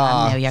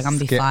 No, you're going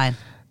to be fine.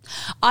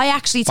 I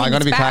actually think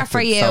it's better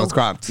for you. So it's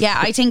grand. Yeah,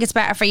 I think it's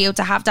better for you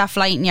to have that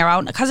flight in your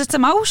own, because it's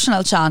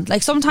emotional, Sean.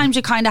 Like sometimes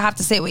you kind of have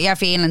to sit with your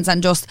feelings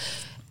and just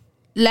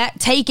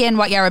take in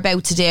what you're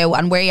about to do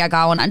and where you're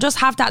going, and just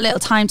have that little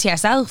time to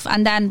yourself.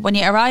 And then when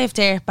you arrive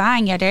there,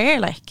 bang, you're there.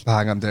 Like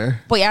bang, I'm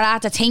there. But you're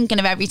after thinking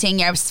of everything.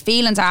 Your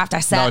feelings are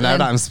after settling. No, now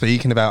that I'm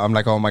speaking about, I'm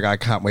like, oh my God, I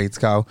can't wait to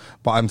go.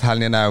 But I'm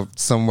telling you now,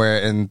 somewhere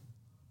in,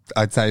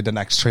 I'd say the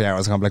next 3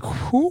 hours, I'm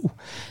like, whoo,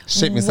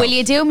 shit myself. Will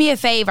you do me a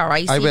favour,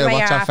 right? I will.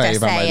 What's your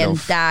favour, my saying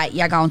love? that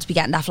you're going to be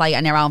getting that flight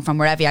on your own from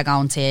wherever you're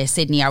going to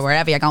Sydney, or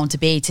wherever you're going to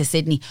be to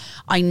Sydney.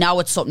 I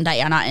know it's something that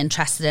you're not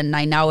interested in.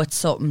 I know it's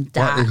something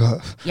that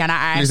you're not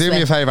arsed with. Will you do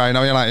me a favour? I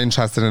know you're not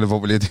interested in it, but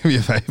will you do me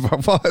a favour?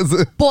 What is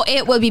it? But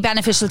it will be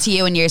beneficial to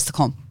you in years to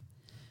come.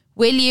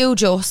 Will you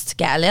just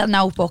get a little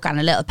notebook and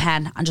a little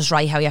pen and just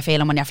write how you're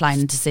feeling when you're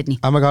flying into Sydney?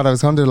 Oh my God, I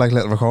was going to do like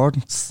little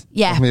recordings.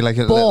 Yeah. With me like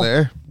a little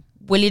there.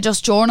 will you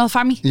just journal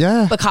for me?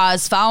 Yeah.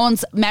 Because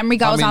phones, memory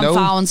goes on notes.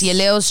 phones. You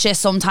lose shit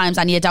sometimes,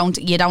 and you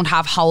don't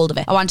have hold of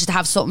it. I want you to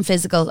have something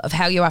physical of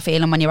how you are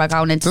feeling when you are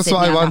going into. That's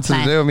what I wanted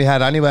to do in my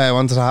head anyway. I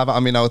wanted to have it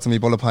on my notes and my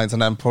bullet points,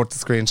 and then put the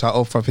screenshot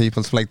up for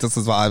people to like, this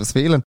is what I was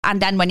feeling.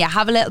 And then when you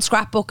have a little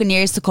scrapbook in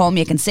years to come,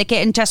 you can stick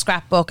it into a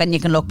scrapbook and you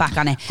can look back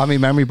on it. On my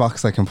memory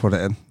box, I can put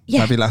it in.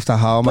 Yeah. Maybe left at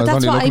home. But I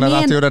was that's only what looking I at that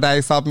mean. the other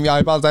day, sobbing my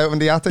eyeballs out in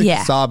the attic.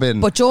 Yeah. Sobbing.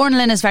 But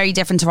journaling is very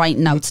different to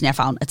writing notes on your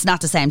phone. It's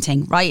not the same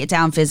thing. Write it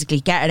down physically,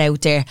 get it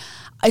out there.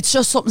 It's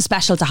just something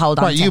special to hold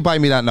on Right, to. you buy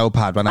me that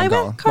notepad when I I'm will,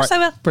 going. of course I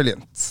will.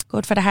 Brilliant.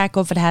 Good for the heart,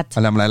 good for the head.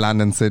 And then when I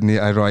land in Sydney,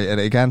 I write it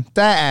again.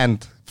 The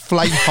end.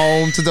 Flight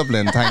home to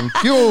Dublin. Thank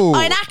you.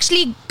 I'm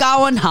actually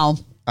going home.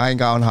 I ain't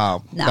going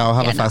home. No, I'll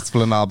have a you're not.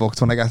 festival and all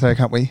booked when I get there,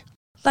 can't we?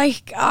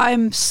 Like,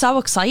 I'm so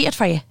excited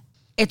for you.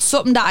 It's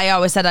something that I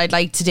always said I'd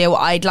like to do.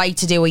 I'd like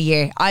to do a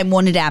year. I'm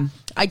one of them.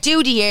 I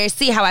do the year,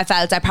 see how I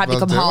felt. I'd probably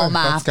Well, come do home it.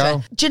 Let's after.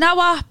 go. Do you know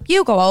what?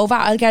 You go over.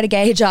 I'll get a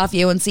gauge off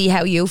you and see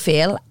how you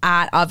feel.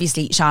 And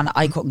obviously, Sean,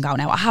 I couldn't go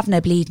now. I haven't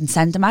a bleeding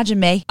cent. Imagine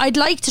me. I'd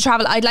like to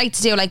travel. I'd like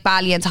to do like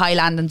Bali and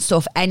Thailand and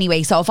stuff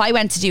anyway. So if I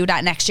went to do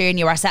that next year and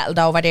you were settled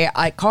over there,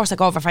 of course I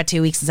go over for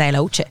 2 weeks and say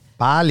hello to you.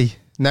 Bali.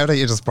 Now that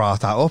you just brought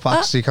that up,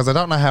 actually, because I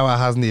don't know how it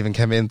hasn't even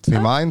come into my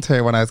mind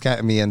here when I was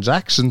getting me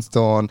injections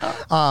done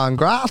on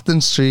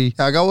Grafton Street.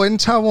 I go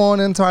into our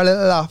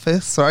little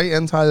office, right?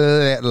 Into our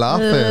little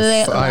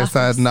office. I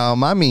said, no,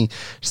 mommy.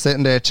 She's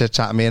sitting there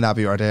chit-chatting. Me and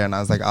Abby were there, and I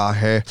was like, oh,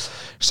 here.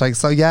 She's like,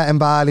 so yeah, in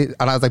Bali.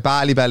 And I was like,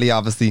 Bali belly,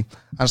 obviously.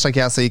 And she's like,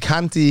 yeah, so you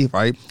can't eat,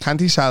 right?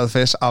 Can't eat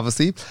shellfish,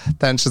 obviously.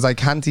 Then she's like,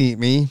 can't eat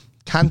me.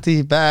 Can't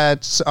eat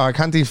veg or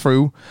can't eat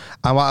fruit.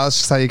 And what else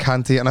she said you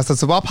can't eat? And I said,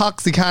 so what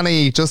pox you can't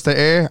eat? Just the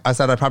air? I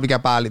said, I'd probably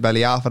get Bali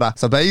belly off of that.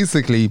 So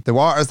basically, the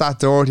water's that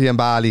dirty in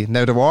Bali.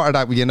 Now the water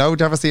that, you know,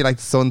 do you ever see like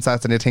the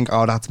sunsets and you think,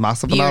 oh, that's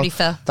massive?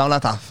 Beautiful. Don't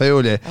let that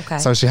fool you. Okay.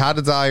 So she had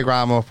a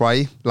diagram up,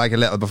 right? Like a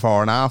little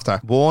before and after.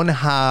 One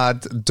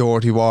had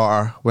dirty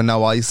water with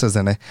no ices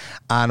in it.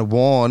 And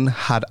one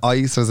had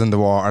ices in the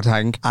water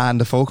tank. And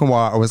the fucking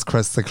water was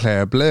crystal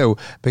clear blue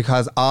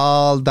because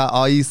all the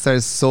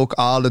ices suck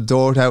all the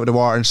dirt out of the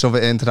water and shove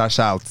it into their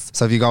shells.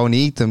 So if you go and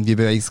eat them, you'd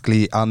be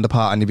basically on the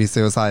pot and you'd be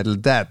suicidal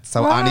dead.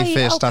 So any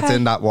fish that's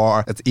in that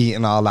water, it's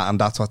eating all that, and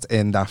that's what's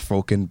in that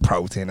fucking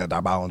protein in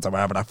their bones or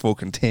whatever that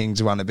fucking thing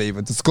you want to be.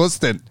 But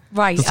disgusting.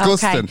 Right,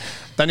 Disgusting. okay.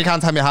 Then you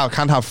can't tell me how I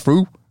can't have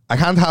fruit. I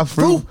can't have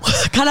fruit.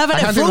 Can't have I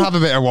any can't fruit. even have a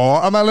bit of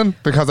watermelon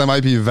because I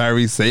might be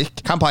very sick.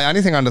 Can't buy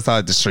anything on the side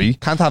of the street.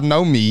 Can't have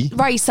no meat.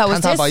 Right, so can't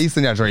is have this, ice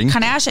in your drink.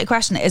 Can I ask you a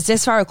question? Is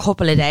this for a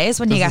couple of days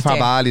when you This get is for there?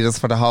 Bali, this is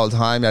for the whole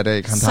time. Yeah,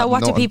 they can't So have what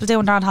do nothing. people do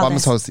when they're on What am I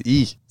holidays? supposed to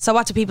eat? So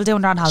what do people do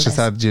when they're on holidays? She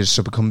said you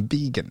should become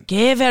vegan.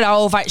 Give it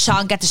over.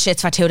 Sean, get the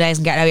shits for 2 days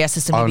and get it out of your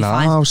system. Oh You'll be no,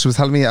 fine. she was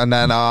telling me, and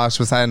then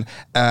she was saying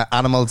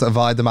animals,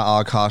 avoid them at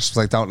all costs. She was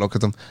like, don't look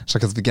at them. She's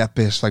like, because if we get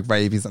bit like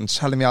rabies, and she's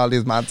telling me all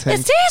these mad things.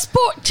 Is this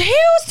but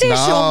Tuesday,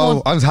 Sean?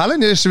 No, I'm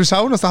telling you, she was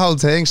showing us the whole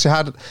thing. She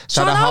had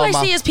Sean, a all whole I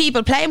map. see is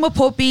people playing with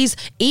puppies,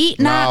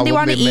 eating No, that, and they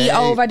want to wouldn't be eat me.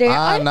 over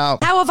there. No.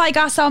 How have I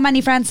got so many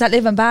friends that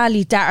live in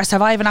Bali that are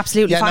surviving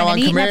absolutely Yeah, fine no, and and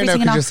eating come here now.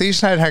 everything? Could you see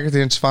Sinead Hegarty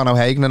and Siobhan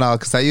O'Hagan and all?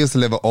 Because they used to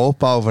live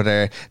up over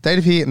there.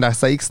 They'd be eating their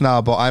steaks now,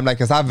 but I'm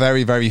like, is that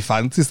very, very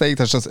fancy steak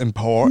that's just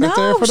imported there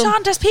No, for them?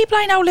 Sean, there's people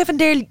I know living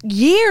there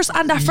years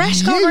and they're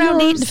fresh going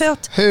around eating the food.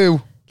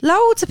 Who?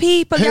 Loads of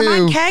people. Your Who?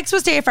 man Kegs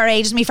was there for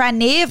ages. My friend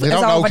Neve You is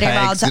don't know over there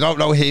all the Kegs. time. You don't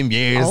know him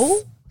years.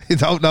 Oh. You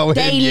don't know him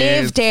They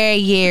years. lived there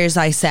years,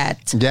 I said.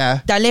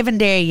 Yeah. They're living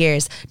there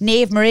years.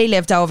 Neve Marie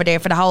lived over there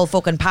for the whole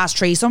fucking past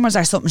 3 summers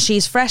or something.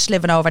 She's fresh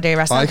living over there.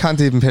 I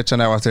can't even picture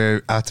now what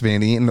they're at to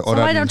being eaten. So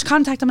why don't you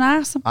contact them and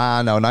ask them?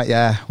 No, not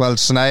yet. Well,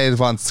 Sinead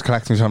wants to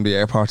collect me from the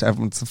airport.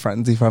 Everyone's a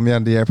frenzy from me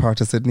on the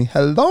airport of Sydney.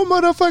 Hello,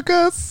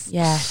 motherfuckers.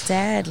 Yeah,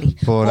 deadly.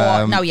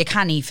 But, no, you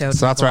can eat food.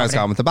 So that's where I was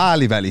going with the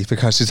Bali belly,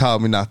 because she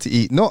told me not to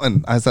eat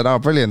nothing. I said, oh,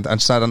 brilliant.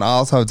 And she said, and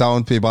also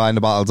don't be buying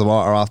the bottles of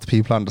water off the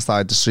people on the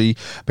side of the street,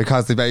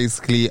 because they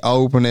basically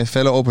open it,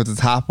 fill it up with the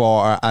tap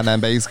water, and then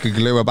basically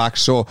glue it back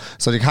shut.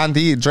 So you can't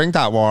drink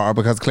that water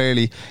because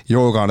clearly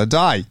you're going to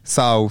die.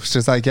 So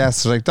she's like,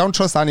 yes. She's like, don't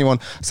trust anyone.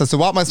 So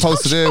what am I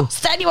supposed to do? Don't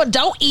trust anyone.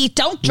 Don't eat.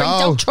 Don't drink. No,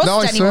 don't trust no,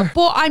 I anyone. swear.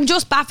 But I'm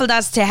just baffled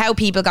as to how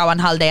people go on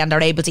holiday and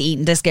they're able to eat,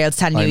 and this girl's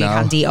telling you I you know.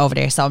 can't eat over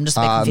there. So I'm just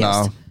a bit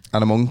confused. No.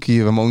 And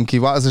a monkey.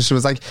 What is it? She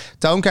was like,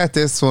 don't get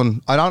this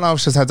one. I don't know if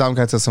she said don't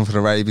get this one for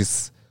the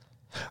rabies.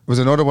 It was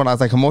another one. I was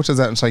like, how much is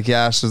it? And she's like,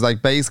 yeah. She was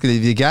like, basically,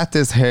 if you get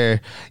this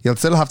here, you'll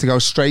still have to go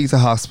straight to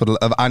hospital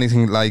if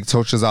anything like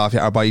touches off you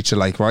or bites you,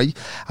 like, right?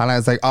 And I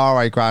was like, all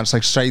right, grand. She's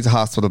like, straight to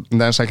hospital. And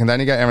then she's like, and then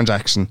you get your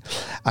injection.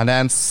 And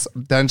then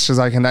she's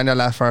like, and then you're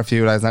left for a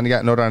few days. And then you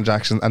get another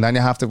injection. And then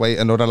you have to wait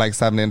another like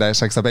 17 days.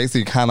 She's like, so basically,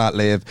 you cannot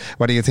leave.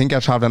 Whether you think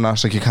you're traveling or not,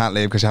 she's like, you can't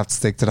leave because you have to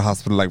stick to the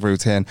hospital like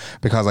routine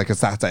because like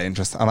it's that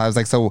dangerous. And I was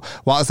like, so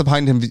what is the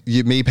point in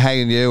me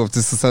paying you if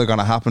this is still going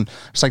to happen?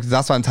 She's like,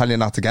 that's why I'm telling you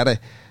not to get it.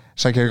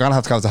 She's like, you're going to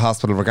have to go to the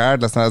hospital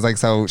regardless. And I was like,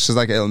 so she's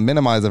like, it'll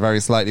minimise it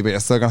very slightly, but you're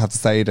still going to have to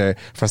stay there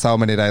for so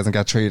many days and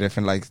get 3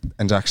 different like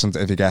injections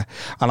if you get.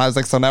 And I was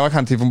like, so now I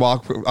can't even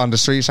walk on the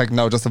street. She's like,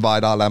 no, just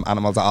avoid all them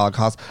animals at all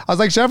costs. I was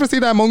like, did you ever see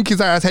them monkeys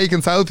that are taking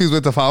selfies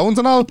with the phones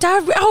and all?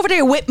 They're over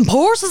there whipping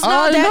horses and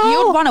all I that.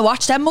 know. You'd want to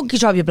watch them monkeys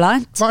drop you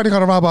blind. Why are they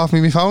going to rob off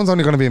me? My phone's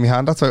only going to be in my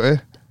hand, that's about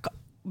it.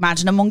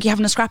 Imagine a monkey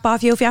having a scrap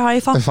off you if you're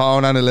iPhone. A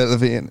phone and a little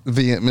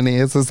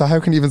Vietnamese. So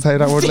how can you even say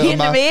that word? Little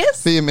man?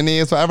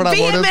 Vietnamese, whatever that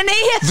word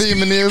is.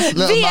 Vietnamese,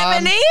 little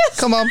man.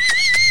 Come on.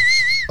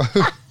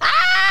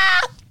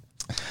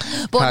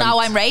 But now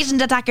I'm raising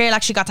that girl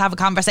actually got to have a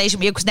conversation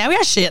with you because now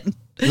you're shitting.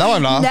 No,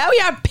 I'm not. Now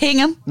you're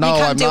pinging. No, you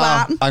can't I'm do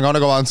not. that. I'm going to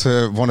go on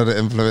to one of the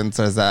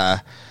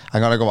influencers. I'm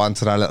going to go on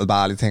to their little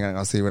Bali thing and I'm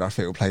going to see where their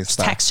food place is.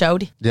 Text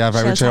showed you. Yeah,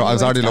 very true. I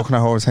was already looking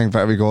at her thing.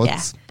 Very good.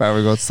 Yeah.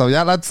 Very good. So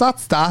yeah, that's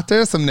that.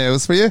 There's some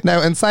news for you.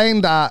 Now, in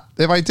saying that,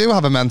 if I do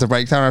have a mental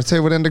breakdown or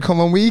two within the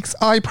coming weeks,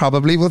 I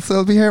probably will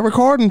still be here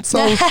recording. So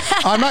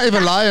I'm not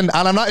even lying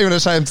and I'm not even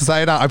ashamed to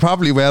say that. I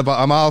probably will, but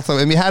I'm also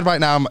in my head right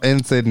now. I'm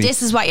in Sydney.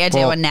 This is what you're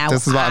doing now.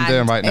 This is what I'm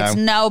doing right now. It's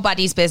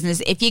nobody's business.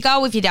 If you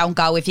go, if you don't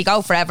go, if you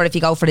go forever, if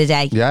you go for the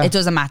day, it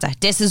doesn't matter.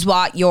 This is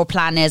what your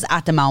plan is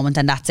at the moment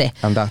and that's it.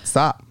 And that's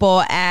that.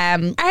 But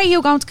are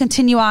you going to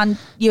continue on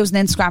using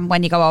Instagram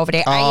when you go over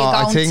there?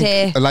 Are you going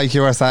to... Like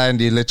you were saying,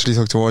 you literally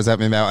took towards out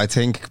me mouth. I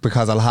think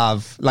because I'll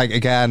have, like,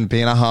 again,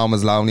 being at home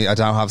is lonely. I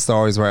don't have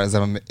stories, whereas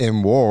I'm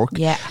in work,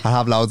 I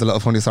have loads of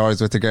little funny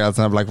stories with the girls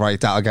and I'm like, right,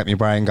 that'll get me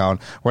brain going.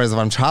 Whereas if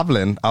I'm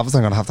travelling, obviously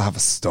I'm going to have a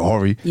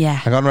story.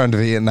 I'm going around the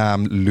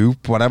Vietnam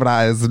loop, whatever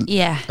that is. I'm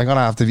going to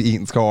have to be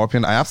eating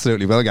scorpion. I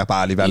absolutely will get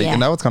Bali belly. You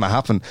know it's going to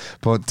happen.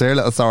 But they're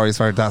little stories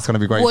where that's going to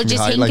be great. Would you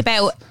think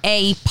about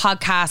a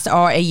podcast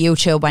or a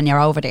YouTube when you're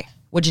over there?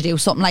 Would you do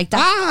something like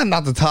that?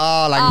 Not at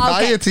all. I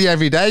invite you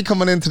every day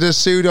coming into this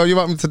studio. You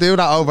want me to do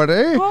that over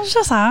there? I was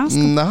just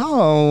asking.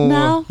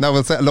 No,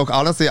 we'll say, look,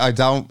 honestly, I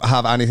don't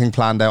have anything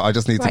planned out. I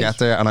just need to get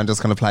there and I'm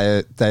just going to play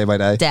it day by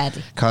day.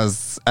 Deadly.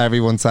 Because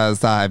everyone says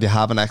that if you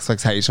have an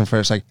expectation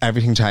for it, like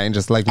everything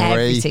changes. Like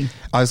Marie.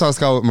 I was supposed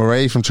to go with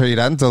Marie from Tree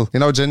Dental.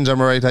 You know Ginger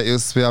Marie that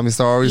used to be on my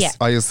stories?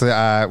 I used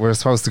to, we were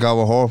supposed to go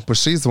with her, but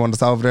she's the one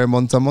that's over there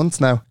months and months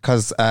now.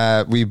 Because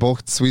we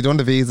done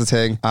the visa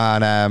thing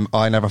and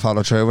I never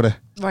followed through with it.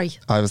 Right.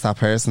 I was that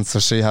person, so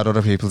she had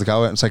other people to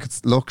go with. And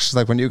she's like, she's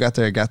like, when you get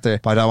there,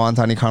 but I don't want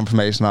any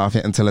confirmation off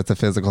you until it's a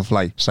physical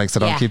flight. She's like, so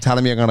don't keep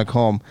telling me you're going to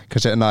come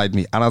because it annoyed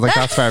me. And I was like,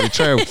 that's very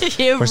true.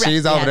 But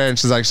she's over there and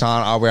she's like,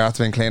 Sean, we have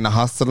to be cleaning the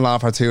hospital now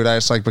for 2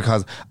 days. She's like,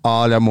 because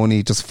all your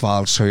money just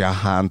falls through your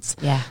hands.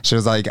 She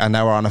was like, and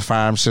now we're on a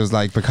farm. She was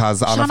like,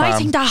 because on Sean, a farm, I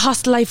think that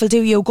hostel life will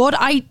do you good.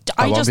 I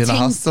won't just be in a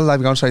think hostel.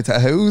 I'm going straight to a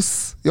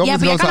house. But you're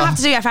going to have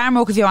to do your farm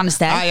work if you want to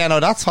stay. Yeah, no,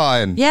 that's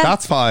fine.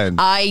 That's fine.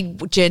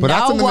 But that's in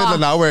the middle of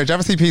nowhere. Did you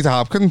ever see Peter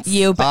Hopkins?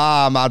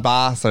 Mad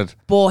bastard.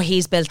 But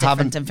he's built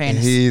different, in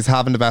fairness. He's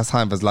having the best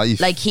time of his life.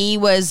 Like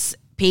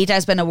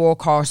Peter's been a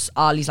workhorse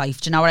all his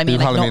life. Do you know what I mean?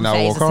 You're calling me now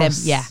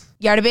workhorse? Yeah.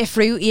 You're a bit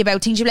fruity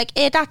about things. You're like,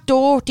 that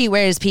dirty.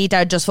 Whereas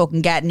Peter just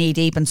fucking get knee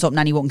deep in something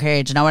and he wouldn't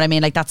care. Do you know what I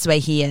mean? Like, that's the way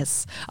he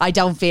is. I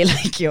don't feel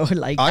like you're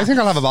like I think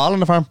I'll have a ball on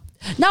the farm.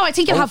 No, I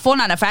think you'll have fun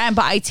on a farm,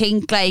 but I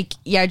think like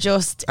you're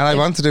just... And I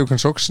want to do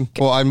construction.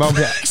 But I'm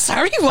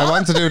Sorry, what? I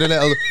want to do the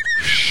little...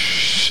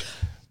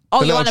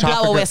 You want to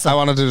blow a whistle? I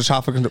want to do the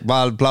traffic.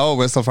 Well, blow a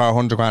whistle for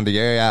 $100,000 a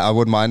year. Yeah, I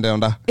wouldn't mind doing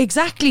that.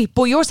 Exactly,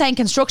 but you're saying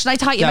construction. I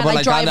thought you meant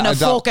like driving a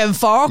fucking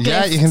forklift.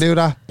 Yeah, you can do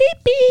that.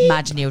 Beep, beep.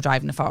 Imagine you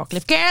driving a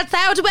forklift. Girls,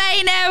 out of the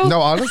way now.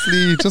 No,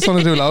 honestly, just want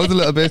to do loads a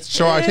little bit.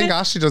 Sure, I think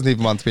Ashley doesn't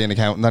even want to be an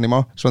accountant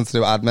anymore. She wants to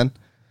do admin.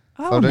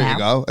 So there you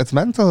go. It's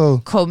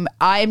mental.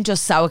 I'm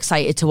just so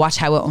excited to watch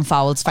how it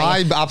unfolds for you.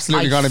 I'm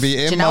absolutely going to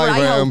be in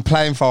my room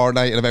playing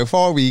Fortnite in about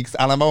 4 weeks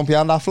and I won't be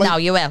on that flight. No,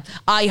 you will.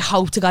 I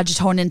hope to God you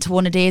turn into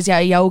one of these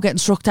yoga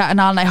instructor and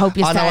all, and I hope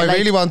you start. I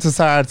really want to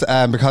start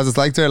because it's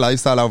like their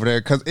lifestyle over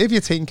there. Because if you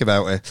think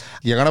about it,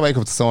 you're going to wake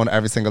up to the sun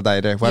every single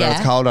day there, whether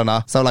it's cold or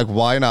not. So like,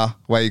 why not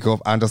wake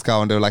up and just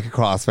go and do like a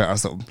CrossFit or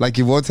something? Like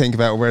you would think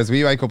about it, whereas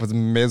we wake up as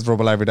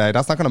miserable every day.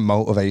 That's not going to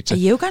motivate you. Are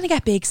you going to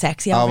get big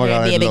sexy over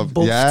there and be a big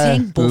buff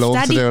thing? Buff love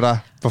daddy? To do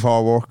that.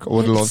 Before work, I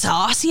would love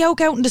saucy out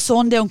in the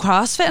sun doing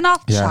CrossFit and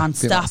all. Yeah, Sean,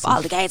 stop.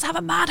 All the guys have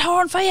a mad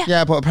horn for you.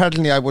 Yeah, but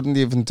apparently I wouldn't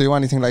even do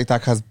anything like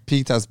that because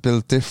Peter's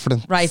built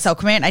different. Right, so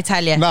come here and I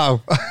tell you.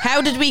 No. How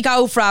did we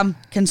go from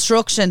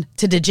construction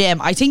to the gym?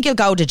 I think you'll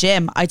go to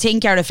gym. I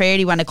think you're a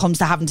fairy when it comes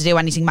to having to do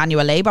anything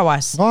manual labour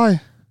wise.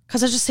 Why?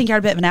 Because I just think you're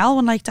a bit of an L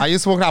one like that. I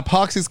used to work at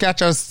Poxy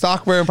Skechers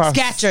stock wearing for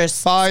 5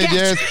 years.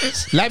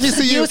 Let me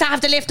see you. You used to have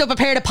to lift up a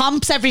pair of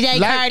pumps every day,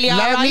 Carly.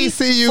 Let me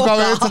see you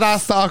go into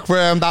that stock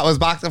room that was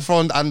back to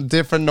front and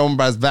different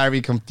numbers.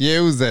 Very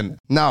confusing.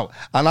 No.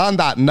 And on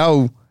that,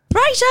 no.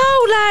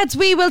 Righto, lads,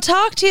 we will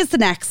talk to you the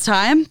next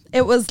time.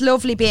 It was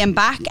lovely being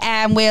back,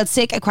 and we'll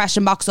stick a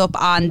question box up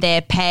on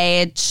the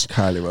page.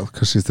 Carly will,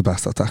 because she's the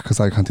best at that, because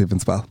I can't even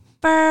spell.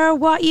 for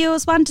what you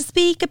want to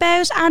speak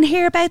about and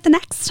hear about the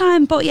next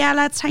time. But yeah,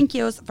 let's thank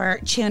you for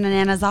tuning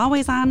in as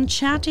always and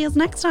chat to you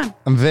next time.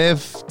 And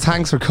Viv,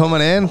 thanks for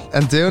coming in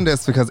and doing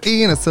this because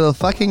Ian is still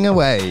fucking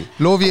away.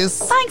 Love yous.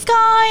 Thanks,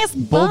 guys.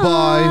 Bye-bye.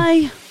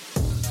 Bye.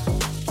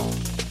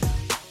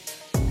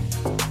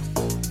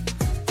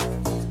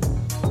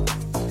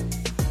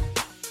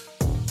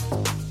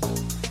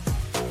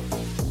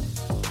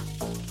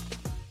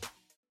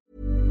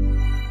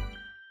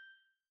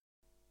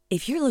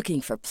 If you're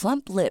looking for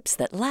plump lips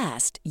that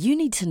last, you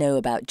need to know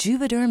about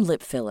Juvederm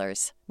lip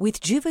fillers.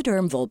 With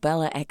Juvederm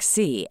Volbella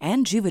XC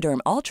and Juvederm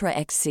Ultra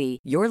XC,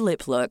 your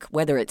lip look,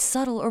 whether it's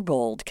subtle or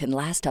bold, can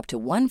last up to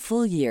 1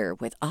 full year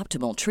with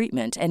optimal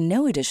treatment and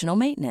no additional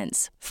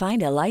maintenance.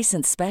 Find a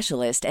licensed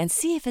specialist and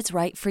see if it's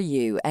right for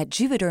you at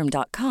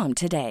Juvederm.com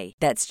today.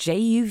 That's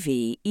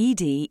JUVEDERM.com.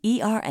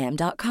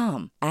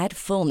 Add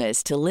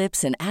fullness to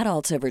lips in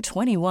adults over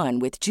 21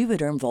 with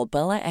Juvederm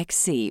Volbella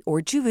XC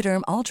or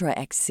Juvederm Ultra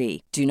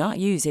XC. Do not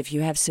use if you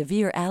have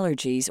severe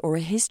allergies or a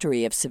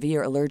history of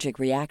severe allergic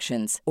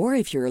reactions, or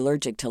if you're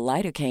allergic to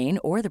lidocaine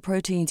or the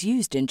proteins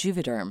used in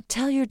Juvederm.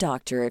 Tell your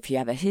doctor if you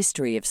have a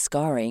history of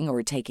scarring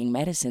or taking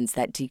medicines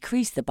that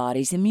decrease the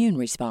body's immune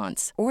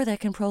response or that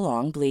can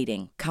prolong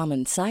bleeding.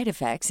 Common side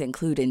effects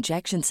include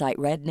injection site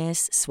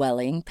redness,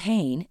 swelling,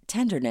 pain,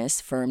 tenderness,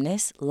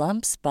 firmness,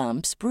 lumps,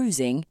 bumps,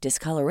 bruising,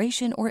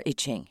 discoloration, or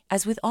itching.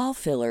 As with all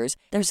fillers,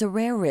 there's a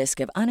rare risk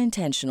of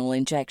unintentional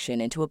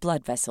injection into a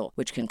blood vessel,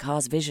 which can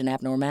cause vision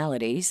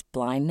abnormalities,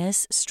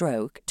 blindness,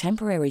 stroke,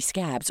 temporary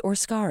scabs, or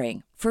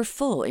scarring. For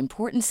full,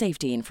 important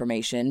safety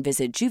information,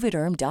 visit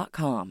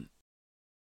Juvederm.com.